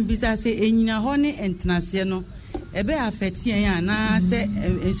am person bisa say enyina ho ne entenase no ebe affect yen ana say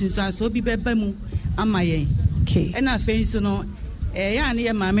ensunsu so bi beba mu ama yen okay e na fe so no ya na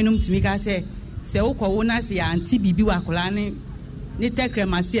ye maame no mtumi ka say ukwo na say anti bibi wakola ne ni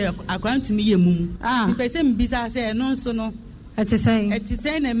tekremase akola ntumi ye mum the person bisa say no so no eti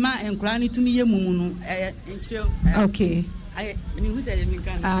say na ma enkola ne tumi ye mum no okay mi hu say mi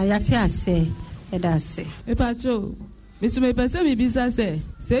kan yati ase edase epacho misume pese mi bisa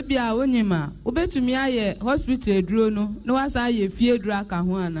se bia wonyima obetumi aye hospital eduro no na wasa aye fie eduro aka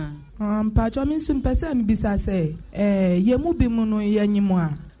ho ana pacho mi sum pese mi bisa ye mu bi mu no ye nyimu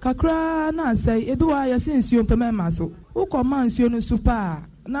a kakra na asai ebi wa ya sinsuo peme maso ukoma nsuo no super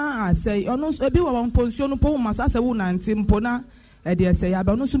na asai ono ebi wa mponsuo no po maso asai wo nante mpo na ede asai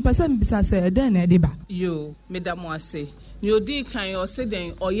aba ono sum pese mi bisa eden na ede ba yo medamo ase ni odi kan yo se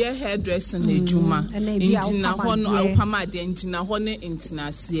den oye hairdresser na ejuma injina ho no awpama de injina ho ne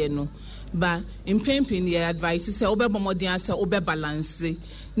intinase no ba impempin ye advice say obebomodin ase obebalance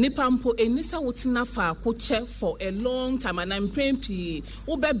nipa mpo enisa wotina fa ko che for a long time and impempi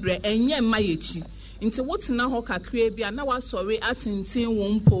obebre enye mayechi nti wotina ho kakra bia na wasori atintin wo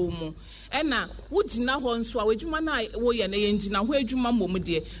mpo mu ena wogina ho nso a wadwuma na wo ye na ye ngina ho adwuma mom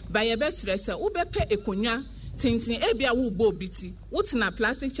de ba ye besre se obepe ekonwa tintin ebia wo bo biti wotina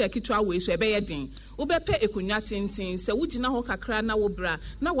plastic chair kitwa we so ebe ye den obepe ekonwa tintin se wogina ho kakra na wo bra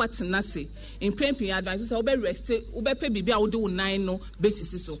na watina se impempi advice se obe rest obepe bibia wo de wo nan no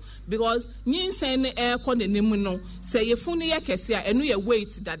besisi so because Nhyinsen e ko nenim no se yefunu ye kese a enu ye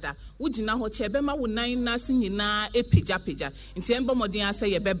weight dada wogina ho che be ma wo nan na se nyina epeja nti embomodin ase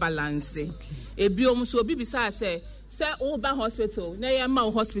ye be balance ebiom so obi bisa se Oba hospital na ya ma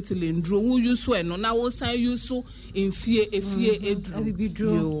hospital ndro wo use no na wo san use efie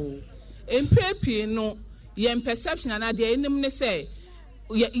edro empepe no ye perception na de enim ne se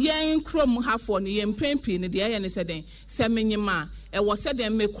ye krom hafo no ye empepe ne de ye ne se den se menyima e wo se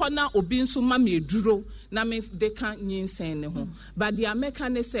den me kona obi nso ma me eduro na me de kan Nhyinsen ne ho but the America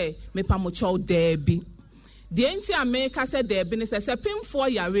ne se me pamocho debi de enti America se debi ne se pemfo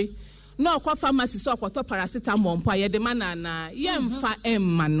yare no kwa pharmacy so kwato paracetamol mpa ye de manana ye mfa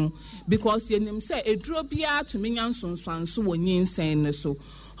emma no because ye nim say eduro bia to menya nsonsanso wo Nhyinsen ne so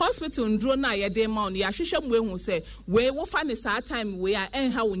hospital nduro na ye de ma on ya hwehwe mu ehu say we wo fa ne saa time we a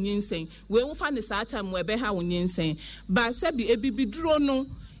enha wo Nhyinsen we wo fa ne saa time we be ha wo Nhyinsen ba se bi ebibiduro no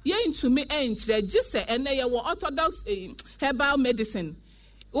ye ntumi enkyere gise ene ye wo orthodox herbal medicine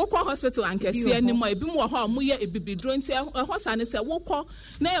wokọ hospital ankese animo ebi mu ho mo ye ebibiduro nti ho sane se wokọ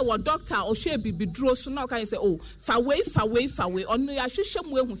na ye wo doctor o hwe ebibiduro so na o kan say fa we onu ya hwehwe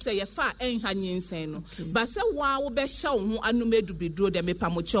mu ehu say ye fa enha Nhyinsen no ba se wa wo be hye wo ho anum edubiduro de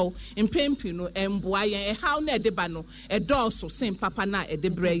mepamocho impempi no emboa ye how na edeba no edoso sen papa na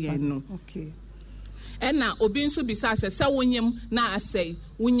edebre ye no okay ena obi nso bisa se wonyem na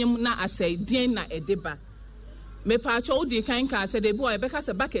asai den na edeba me pacho odi kan ka se de boy beka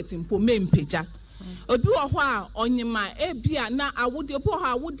se bucket mpo mempeja obi wo ho a onyima ebia na awode obi wo ho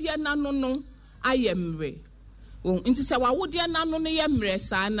awode na no ayemre nti se wawode na no ye mre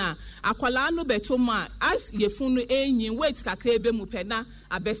saa na akwala no beto ma as yefunu enyin wait kakra ebe mu pe na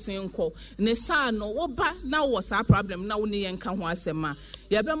abesen nko ne saa no wo ba na wo saa problem na wo ne ye nka ho asema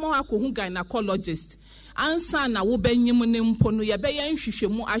ye be mo akohu gynecologist ansa na wo banyim ne mpo no ye be ye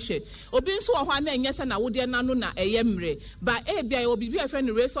nhwehwemu ahwe obi nso wo ho na enye se na wo de na no na eye mre ba ebia obi bi afa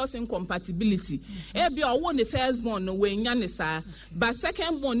ne resource incompatibility ebia owo ne first born no we nya ne saa ba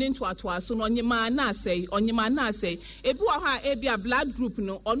second born into atoaso no onyima na asai ebi wo ho a ebia blood group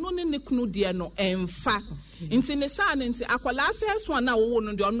no ono ne kunu de no emfa nti ne saa ne nti akwala first one na wo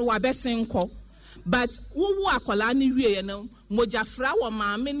no de ono wa besen nko but wo akwala ne wie no mojafra wo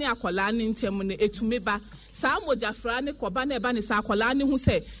maame ne akwala ne ntem ne etumeba saa mojafra ne koba na eba ne saa akwala ne hu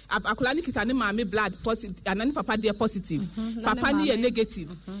se akwala ne kita ne maame blood positive anani papa de positive papa ne ye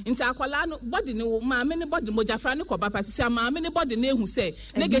negative nti akwala no body ne maame ne body mojafra ne koba pasisi maame ne body ne hu se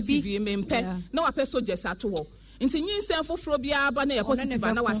negative mempe na wa peso jesato wo nti Nhyinsen foforo bia aba na ye positive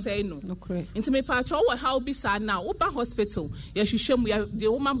na wasai no nti me pa cho wo how bi sa na Oba hospital ye hwehwem ye the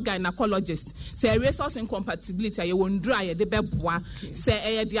woman gynecologist say resource incompatibility ye wondura ye de beboa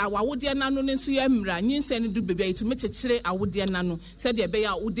say ye de awawode na no nso ye mra Nhyinsen du bebia itu mechekire awode na no say de be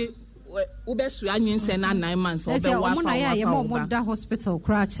ya wode ubesu Nhyinsen na 9 months obe wa fa ye mo da hospital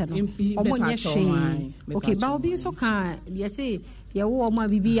crash no omo nye hwe okay ba obi so kan ye say ye wo ma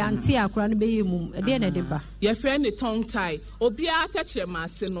bibi anti akora no be yemum e de na de ba ye friend ne tongue tie obia atachere ma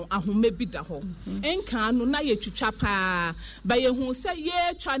ase no ahoma bi da ho enka no na ye twitwa pa ba ye hu se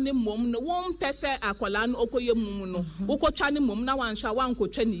ye twa ne mom no won pese akola no okoye mum no wokotwa ne mom na wanhwa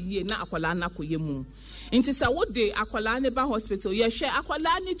wankotwa ne yie na akola na koye mum inti sa wo de akola ne ba hospital ye hwe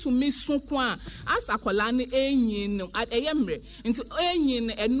akola ne to mi sunko a as akola ne enyin no eyemre inti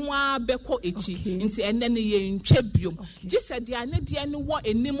enyin eno a beko echi inti enne ne ye ntwa biom gise dia ne dia ne wo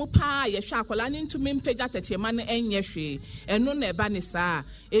enimu pa ye hwe akola ne to mi mpagya tetema ne enye hwe eno na eba ne saa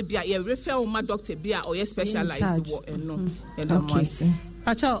ebia ye refer ma doctor bia or ye specialized wo eno okay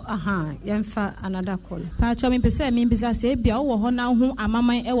Pacho yemfa another call Pacho mi pese mi bisa se bia wo ho na ho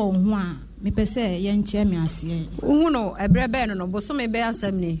amaman e wo ho a me pese ye nche mi ase hu no ebrebe no boso me be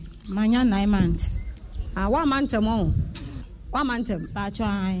asem ni manya 9 months 1 month mo 1 month Pacho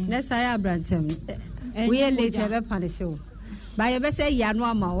ai next year abrantem we later be punish you ba ye be say ya no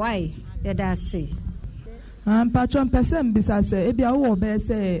ama why ye da say Pacho pese mbisa se e bia wo be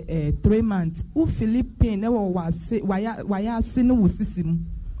say 3 months u Philippine e wo waya ase no wosisim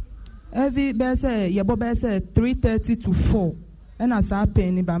every be say ye bo be say 3:30 to 4 and as a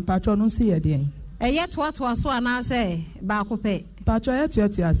penny ban Pacho no see ye yet what was so ana say ba ko pe Pacho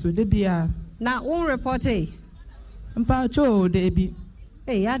yet so de bia na un report Pacho de bi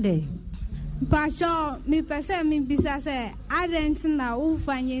ya de Pacho mi pese mi bisa se arent na u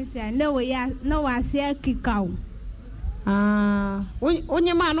Nhyinsen no wase akikaw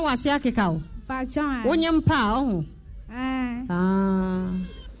onye ma no wase akikaw Pacho onye mpa ho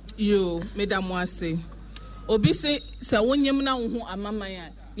yo madam wase obi se wonyem na wo ho amaman a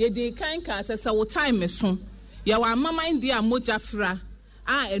ye de kan ka se wo time so ye wa amaman dia moja fra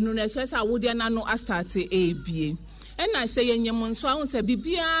enu na hwe sa wo dia na no start ebie ena se ye nyem nso a wo se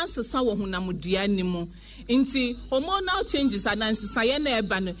bibia sesa wo honam dua nimu nti hormonal changes anansesa ye na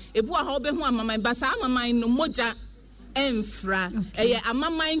eba no ebu a ho be ho amaman ba sa amaman no moja emfra eye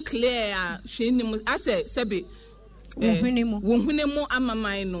amaman clear a hwe nimu ase sebe Wuhunemu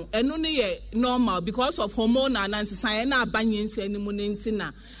amaman no eno ne ye normal because of hormone anansesa na abanyense nimu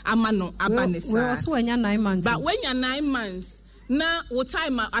nentina amano abanesa we also wenya 9 months but when you 9 months na wo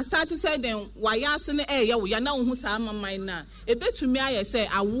time I started say then waya ase ne ye wo ya na wo hu sa amaman na ebetumi aye say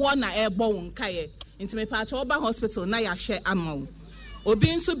awo na ebo wo nkaye nti me pa oba hospital na ya hwe amawo obi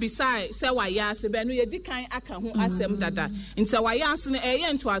nso beside say waya ase be no ye dikan aka ho asem dada nti waya ase ne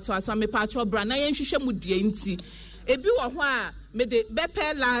ye nto ato asa me pa bra na ye nhwehwe mu die nti ebi wo ho a me de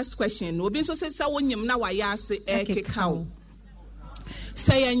bepe last question obi nso say wonyem na waya ase kekaw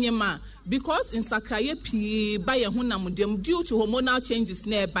say anyema because in sakraye pie ba ye ho namudem due to hormonal changes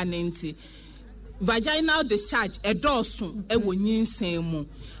na eba nenti vaginal discharge edoso ewo Nhyinsen mu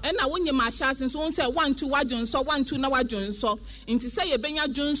ena wonyem ahyase nso won say 1 2 wadwonso 1 2 na wadwonso nti say ye benya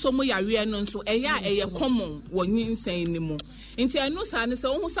dwonso mu yare no nso eya eye common wo Nhyinsen ni mu nti enu sa ne se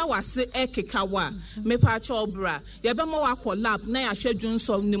wo sa wase ekekawa me pa cha obra ye be mo wa lab na ya hwe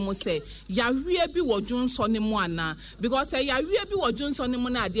dwonso ni mu se yare bi wo dwonso ni mu ana because yare bi wo dwonso ni mu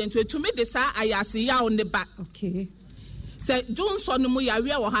na ade nti etumi de sa ayase ya o ne ba okay se dwonso ni mu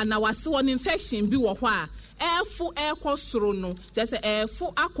yare wo ha na wase won infection bi wo ho a efu ekosoro no just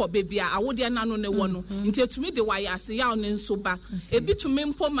efu akobebia awode na no ne wo no nti etumi de wayase ya ne nso ba ebi tumi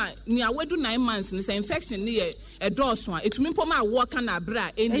mpoma ni awedu 9 months ni se infection ni ye edoso a etumi mpoma awo ka na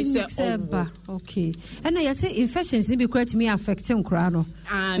bra eni se owo okay and na say infections ni be quite me affecting nkura no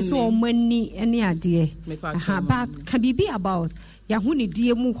so o mani eni ade ba can be about ya hu ni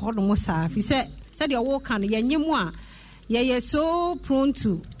die mu ho no sa fi se de wo kan ye nyemu a ye so prone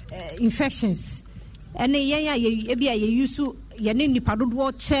to infections and ya ebia ye use ye ne nipa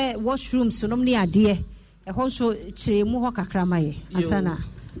dodo che washrooms no ne ade e ho so kire mu ho kakra maye asana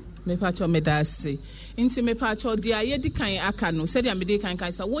me pacho me dase inti me pacho dia ye dikan aka no said ya me dikan kan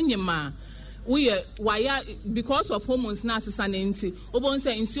sa wonyema we why because of hormones na asesa na nti obon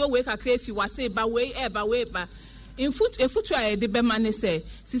say nsuo we kakra fi wase ba we ba in foot e futu a de be mane say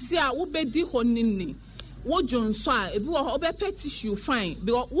sisi a wo bedi ho nini wo jonso a ebi wo be pet tissue fine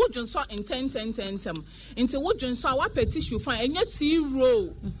because wo jonso in 10 into wo jonso a wa pet tissue fine enya tea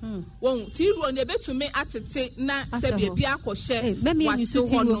roll won tea roll ne betumi atete na se be bia akɔhye wase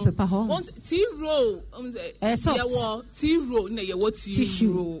ho no tea roll ye wo tea roll na ye wo tea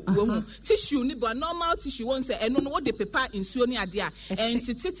roll wo tissue ni but normal tissue won say eno no wo de paper nsuo ni ade a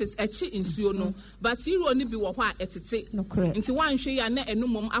entititis echi nsuo no but tea roll ni bi wo ho a etete nti wan hwe ya na eno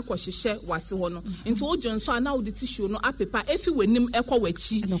mom akɔhyehyɛ wase ho no nti wo nso na wo de tissue no apepa efi wenim ekɔ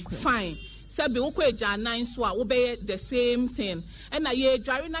wachi fine Sabi woko eja nine so a wobeye the same thing. And na ye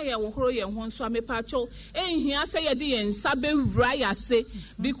dware na ye wo horo ye ho so amepacho ehia say ye de ye nsa be wura ya se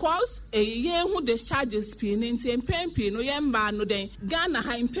because ye hu discharges pii nti empempi no ye mba no den Ghana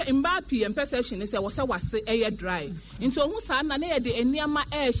ha mba pii perception say wo se wase eye dry nti ohu sa na ye de eniama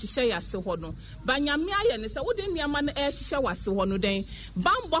hihye ya se ho no banyame aye ne say wo de eniama na hihye wase ho no den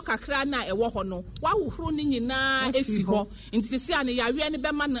bambo kakra na ewo ho no wa wohoro ni nyina efi ho nti sisi ane yawe ne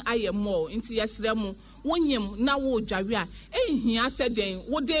be ma no aye mo nti yesre mu wonyem na wo dwawe a ehia seden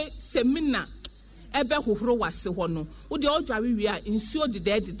wo de semina ebe hohoro wase ho no wo de odwawe wi a nsuo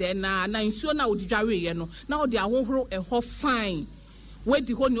de na nsuo na wo de dwawe ye no na wo de ahohoro eho fine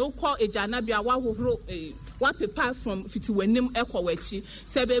wedi ho ne ukọ ejana bia wa hohoro wa pepa from fiti wanim ekọ wachi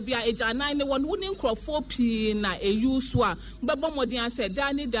sebe bia ejana ne won woni nkrofo pii na eyusu a mbebo modin ase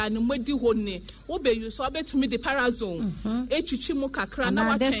da ne mwedi ho ne wo be yusu obetumi de parazone etwitwi mu kakra na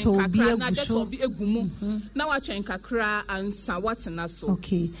wa twen kakra na de to bi egumu na wa twen kakra ansa watena so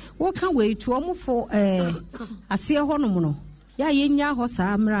okay wo kan we tu omfo ase ho no no ya yenya ho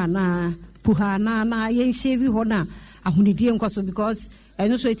saa mra na puhana na yen shevi ho na ahunidie nkoso because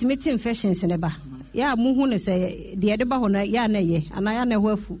eno so ultimate infections ne ba ya muhu ne say de de ba ho na ya na ye ana ya na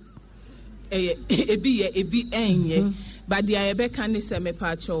ho afu ebi enye but the ayebeka ne se me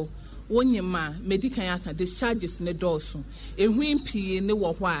pacho wonyema medical aka discharges ne doso ehwin pii ne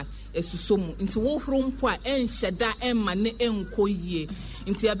wo ho a esusomu nti wo horo mpo a enhyeda emma ne enkoyie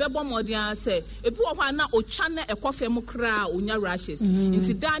nti ebebo modern say ebi wo ho na otwa na ekofem kra onya rashes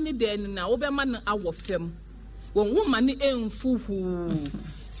nti da ne de na wo be ma no awo fem won woman ni emfuhu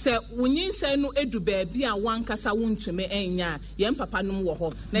se Nhyinsen no edu baabi a wankasa wontume enya ye papa no wo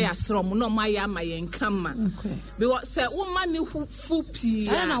ho na ya srom no ma ya ma ye nkama because se woman ni fu pi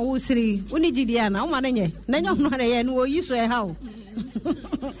na wo siri woni gidia na woman nye na nyo no na ye no yiso e ha o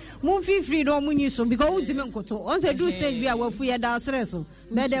mu free do mu nyiso because wontime nkoto on se do stage bi a wafu ye da stress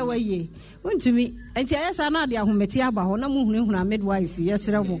na da waye wontumi enti ayesa na de ahometi aba ho na mu hunu midwives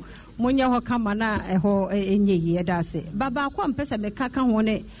yesere mo monya ho kama na eho enye ye da se baba kwa mpesa me kaka ho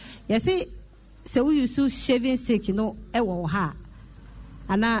ne yesi se we use shaving stick no ewo ha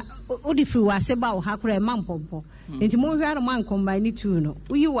ana odi free wase ba wo ha kura mampompo enti mo hwa no man combine two no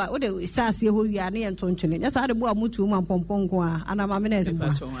uyi wa odi sase ho wi ane entontwene nya sa de bo amutu mampompo nko a ana ma me na ese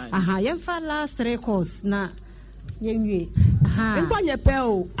aha ye fa last 3 course na yenwie aha nkwanye pe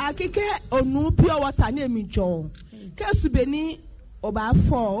o akike onu pure water na emijo kesubeni oba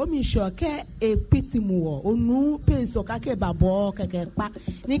for o mi shoke e pitimu wo onu penso kake babo keke pa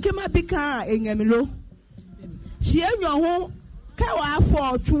ni kema bika enyamilo hie enyo ho ka wa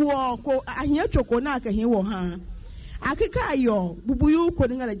for tuwo ko ahia choko na akahin wo ha akika ayo bubuyu ko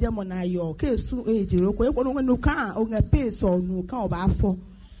ninga je mo na ayo kesu ejiro ko e ko no ka o nga penso nu ka oba for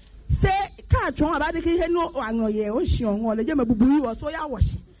se ka chon aba de ke he no anoye o shion o le je mabubuyu o so ya wo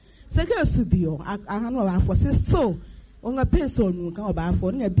shi se kesu bio ahanu oba for se so onga peso nu ka oba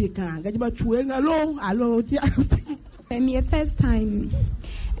afọ na bi kan gajiba chuwe ngalo alo dia me first time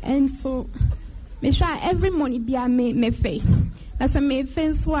and so me try every morning be me fe that's a me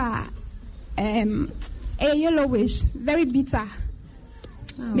fe so a yellowish very bitter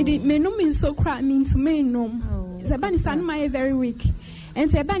me no mean so cry mean to me no it's about this animal very weak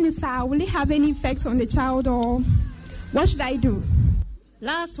and say will it have any effect on the child or what should I do?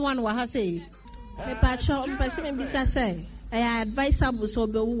 Last one what has say me pacho mpese me bisa say I advisable so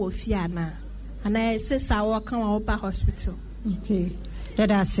be wo fia na and I say sa wo kan wo ba hospital okay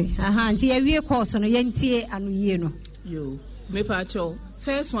that I say aha nti awie course no yentie anu yie no yo me pacho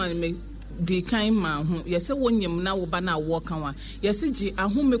first one me the kind man ho yese wonyem na wo ba na wo kan wa yese gi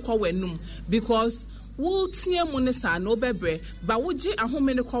ahome kwa wanum because wo tie mu ne sa no bebre ba wo gi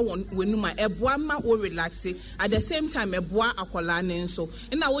ahome ne kwa wanum a eboa ma wo relax at the same time eboa akola ne nso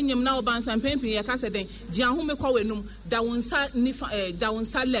na wonyem na wo ban san pempin ye ka se den gi ahome kwa wanum da wonsa ni da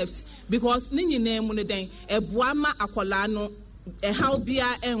wonsa left because ni nyina mu ne den eboa ma akola no how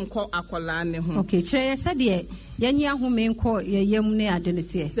bia enko akola ne ho okay chere se de yenyi ahome enko yeyem ne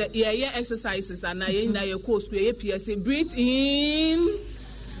adenete se ye exercises ana ye na ye course ye PSA breathe in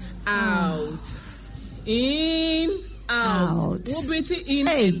out in out we breathe in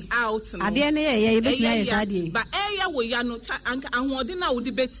and out no ade ne ye betime ye sade but wo ya no anka ahode na wo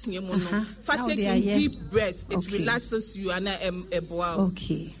de betie mu no fa take deep breath it relaxes you and eboa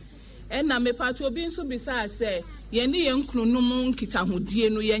okay and na me part obi nso bisa say ye ne ye nkronum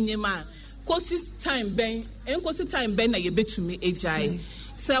nkitahodie no ye nyema kosi time ben na ye betumi ejai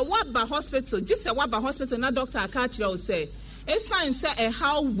say waba hospital just say waba hospital na doctor aka kire o say esan se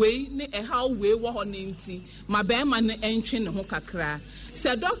how way wo ho nti ma be ma ne entwe ne ho kakra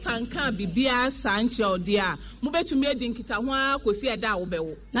se doctor nka bibia sanche ode a mo betumi edi nkita ho akosi eda wo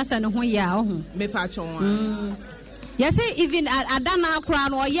bewo na se ne ho ya ho me pa chon yes even adana akra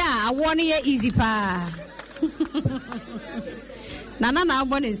no ya awo ne easy pa nana na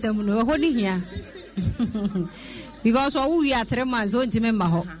agbo ne nsem no ho ni hia because we are 3 months on time ma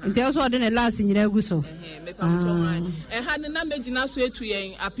ho nti so de ne last nyina aguso me pa chon ha ne na megina so etu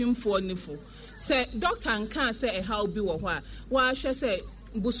yen apimfo nifo se doctor nka se how bi wo ho a wa hwe se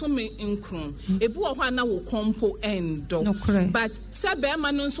busumi nkron ebi wo ho na wo kompo endo but se be ma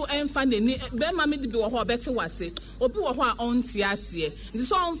no so emfa nani be ma me de bi wo ho bete wase obi wo ho a onti ase nti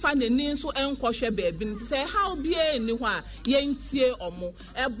so emfa nani so enkohwe baabi nti se how bi eni ho a yentie omo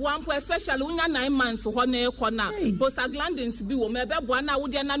eboampo especially unya 9 months ho na ekona prostaglandins bi wo me be boa na wo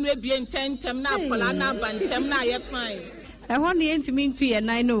de na no ebie ntentem na akola na abantem na ye fine e ho ne entimi ntu ye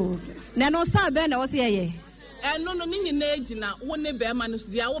 9 no na no star be na wo se ye no nyina ejina wo ne be ma no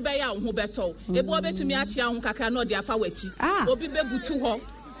dia wo be ya ho beto ebo obetumi atia ho kakra na odi afa wachi obi be butu ho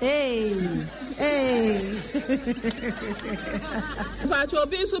Facho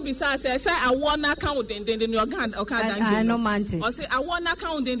obi so bisa say awo na account denden ni oga dan no mante o say awo na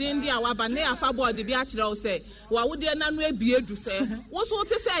account denden dia wa ba na afa board bi a kire o say wa wo de na no ebiedu say wo so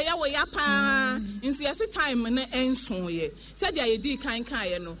te say ya wo ya pa nso yes time na enso ye say dia ye di kan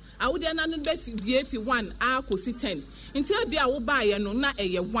ye no awo de na no be fi 1 a kosi 10 nti bia wo ba ye no na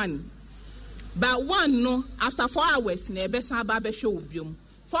eye 1 but 1 no after 4 hours na ebe san ba be hwe obiom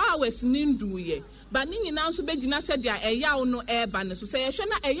 4 hours nindu ye but nyina nso begina se dia eyaw no eba ne so se ye hwe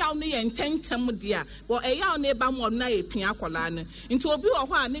na eyaw no ye ntentem dia wo eyaw no eba mo na ye pia akola ne nti obi wo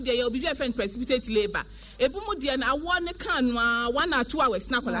ho a ne dia ye obi be friend precipitate labor ebu mu dia na awo ne kan no 1 or 2 hours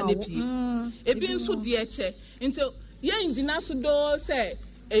na akola ne pie ebi nso dia che nti ye ngina so do se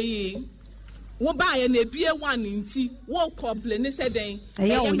eyi wo ba ye na bie 1 nti wo complain say den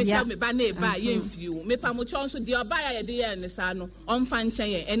ye me say me ba na e ba ye mfio me pa mo chon so de oba ya ye de ye ne sa no onfa nchen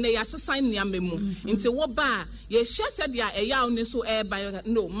ye ene ya sesan nia memu nti wo ba ye hwe say de e yaw ne so e ba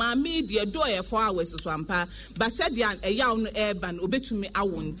no ma me de do ye 4 hours so ampa ba say de e yaw no e ba no obetumi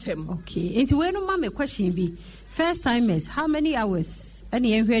awo ntem okay nti we no ma me question bi first timers how many hours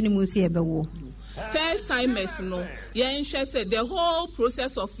ani ye hwe ni mu se e be wo first timers no yen hwe say the whole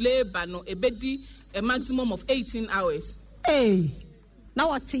process of labor no ebedi a maximum of 18 hours now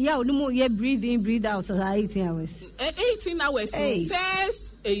what ya no more you breathe in breathe out so 18 hours 18 hours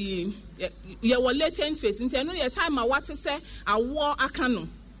first you were latent phase nti no your time a what say awo aka no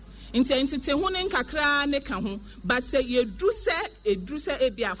nti ho ne nkakra ne ka ho but say edu se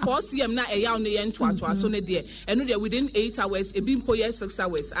ebia 4 cm na eyaw no ye ntoato so ne de eno de within 8 hours ebi mpo ye 6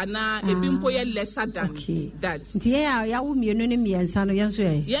 hours ana ebi mpo ye lesser than that nti ya wo mienu ne miensa no yenso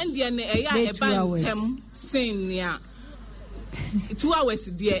ye de ne eya eba ntem sin nia 2 hours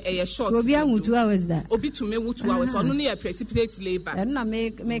there a short obi an 2 hours da obi to me 2 hours ono ne precipitate labor na me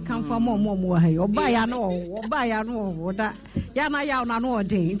kan fa mo ha oba ya no da ya na ya na no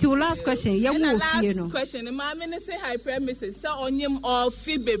odin until last question ye wo fie no question ma me ne say high premises say onyem of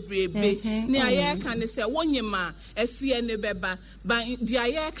fi bebrebe ne aye kan say wonyem a afie ne beba ba di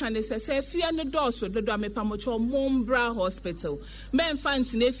aye kan say afie ne doso dodo amepamocho Mombra hospital me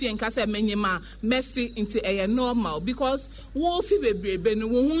infant ne afie nka say menyem a mefi into a normal because wo fi bebrebe no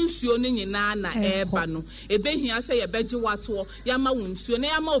wo nsuo ne nyina na eba no ebehia say ye beje wato ya ma wo nsuo na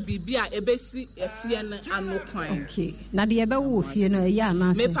ya ma obibi a ebesi afie ne ano kwan okay na de ye be wo fie no ya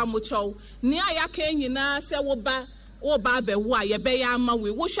na say mepamocho ni aya kan nyina say wo ba be wo a ye be ya ma we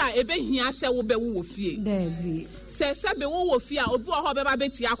wo hwa ebehia say wo be wo fie debi se be wo fie a obi ho be ba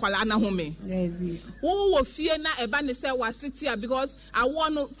beti akwala na home debi wo fie na eba ne say wasiti a because awo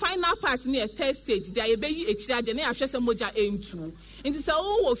no final part ne third stage dia ye be yi ekira de na ya hwe say moja entu nti se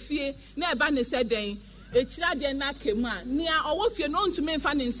wo fie na eba ne say den ekira de na kema nia owo fie no ntumi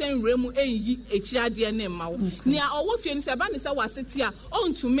mfa ne nsen wremu enyi ekira de ne mawo nia owo fie ne se ba ne se waseti a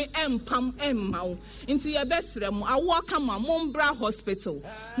ontumi empam emmawo nti ye besre mu awo kama Mombra hospital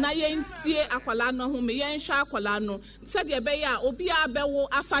na ye ntie akwala no ho me ye nhwa akwala no se de be ya obi a bewo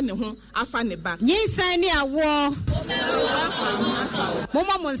afa ne ho afa ne ba Nhyinsen ne awo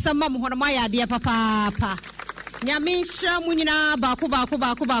moma mo nsama mo ho no ma ya de papa Nyame hwɛ mu nyinaa baako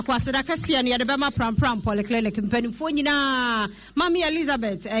aseda kɛseɛ no yɛde bɛma pram polyclinic mpanimfoɔ nyinaa Mami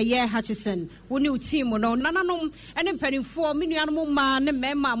Elizabeth Hutchison wo ne wo team no nananom ne mpanimfoɔ me nuanom ma ne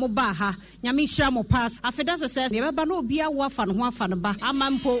mmarima mo ba ha Nyame hwɛ mo pass afeda sɛ yɛbɛba na obi awo afa no ho afa no ba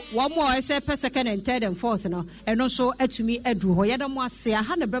amampo wɔn mo ɛsɛ pɛ second and third and fourth no ɛno so atumi aduru hɔ yɛde mo ase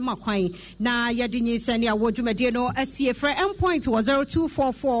aha ne bɛma kwan na yɛde Nhyinsen ne awo dwumadie no asie frɛ endpoint wɔ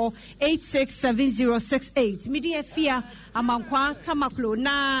 0244867068 midi afia amankwa tamaklo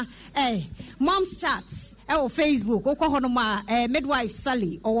na mom's chats Facebook okɔ hɔ no ma midwife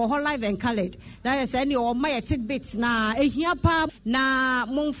Sally or her live and colored na yes any or my tidbits na ehia pa na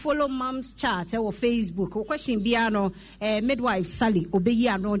mon follow mom's chat Facebook question bia no midwife Sally obeyi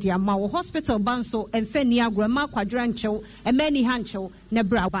ano de ama wo hospital banso emfani agrama kwadra nchew emani hanchew na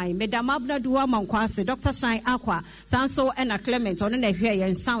bra ban madam abna duwa mankwa se Dr. Shine Aqua sanso na Clement ono na hwe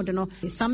yen sound no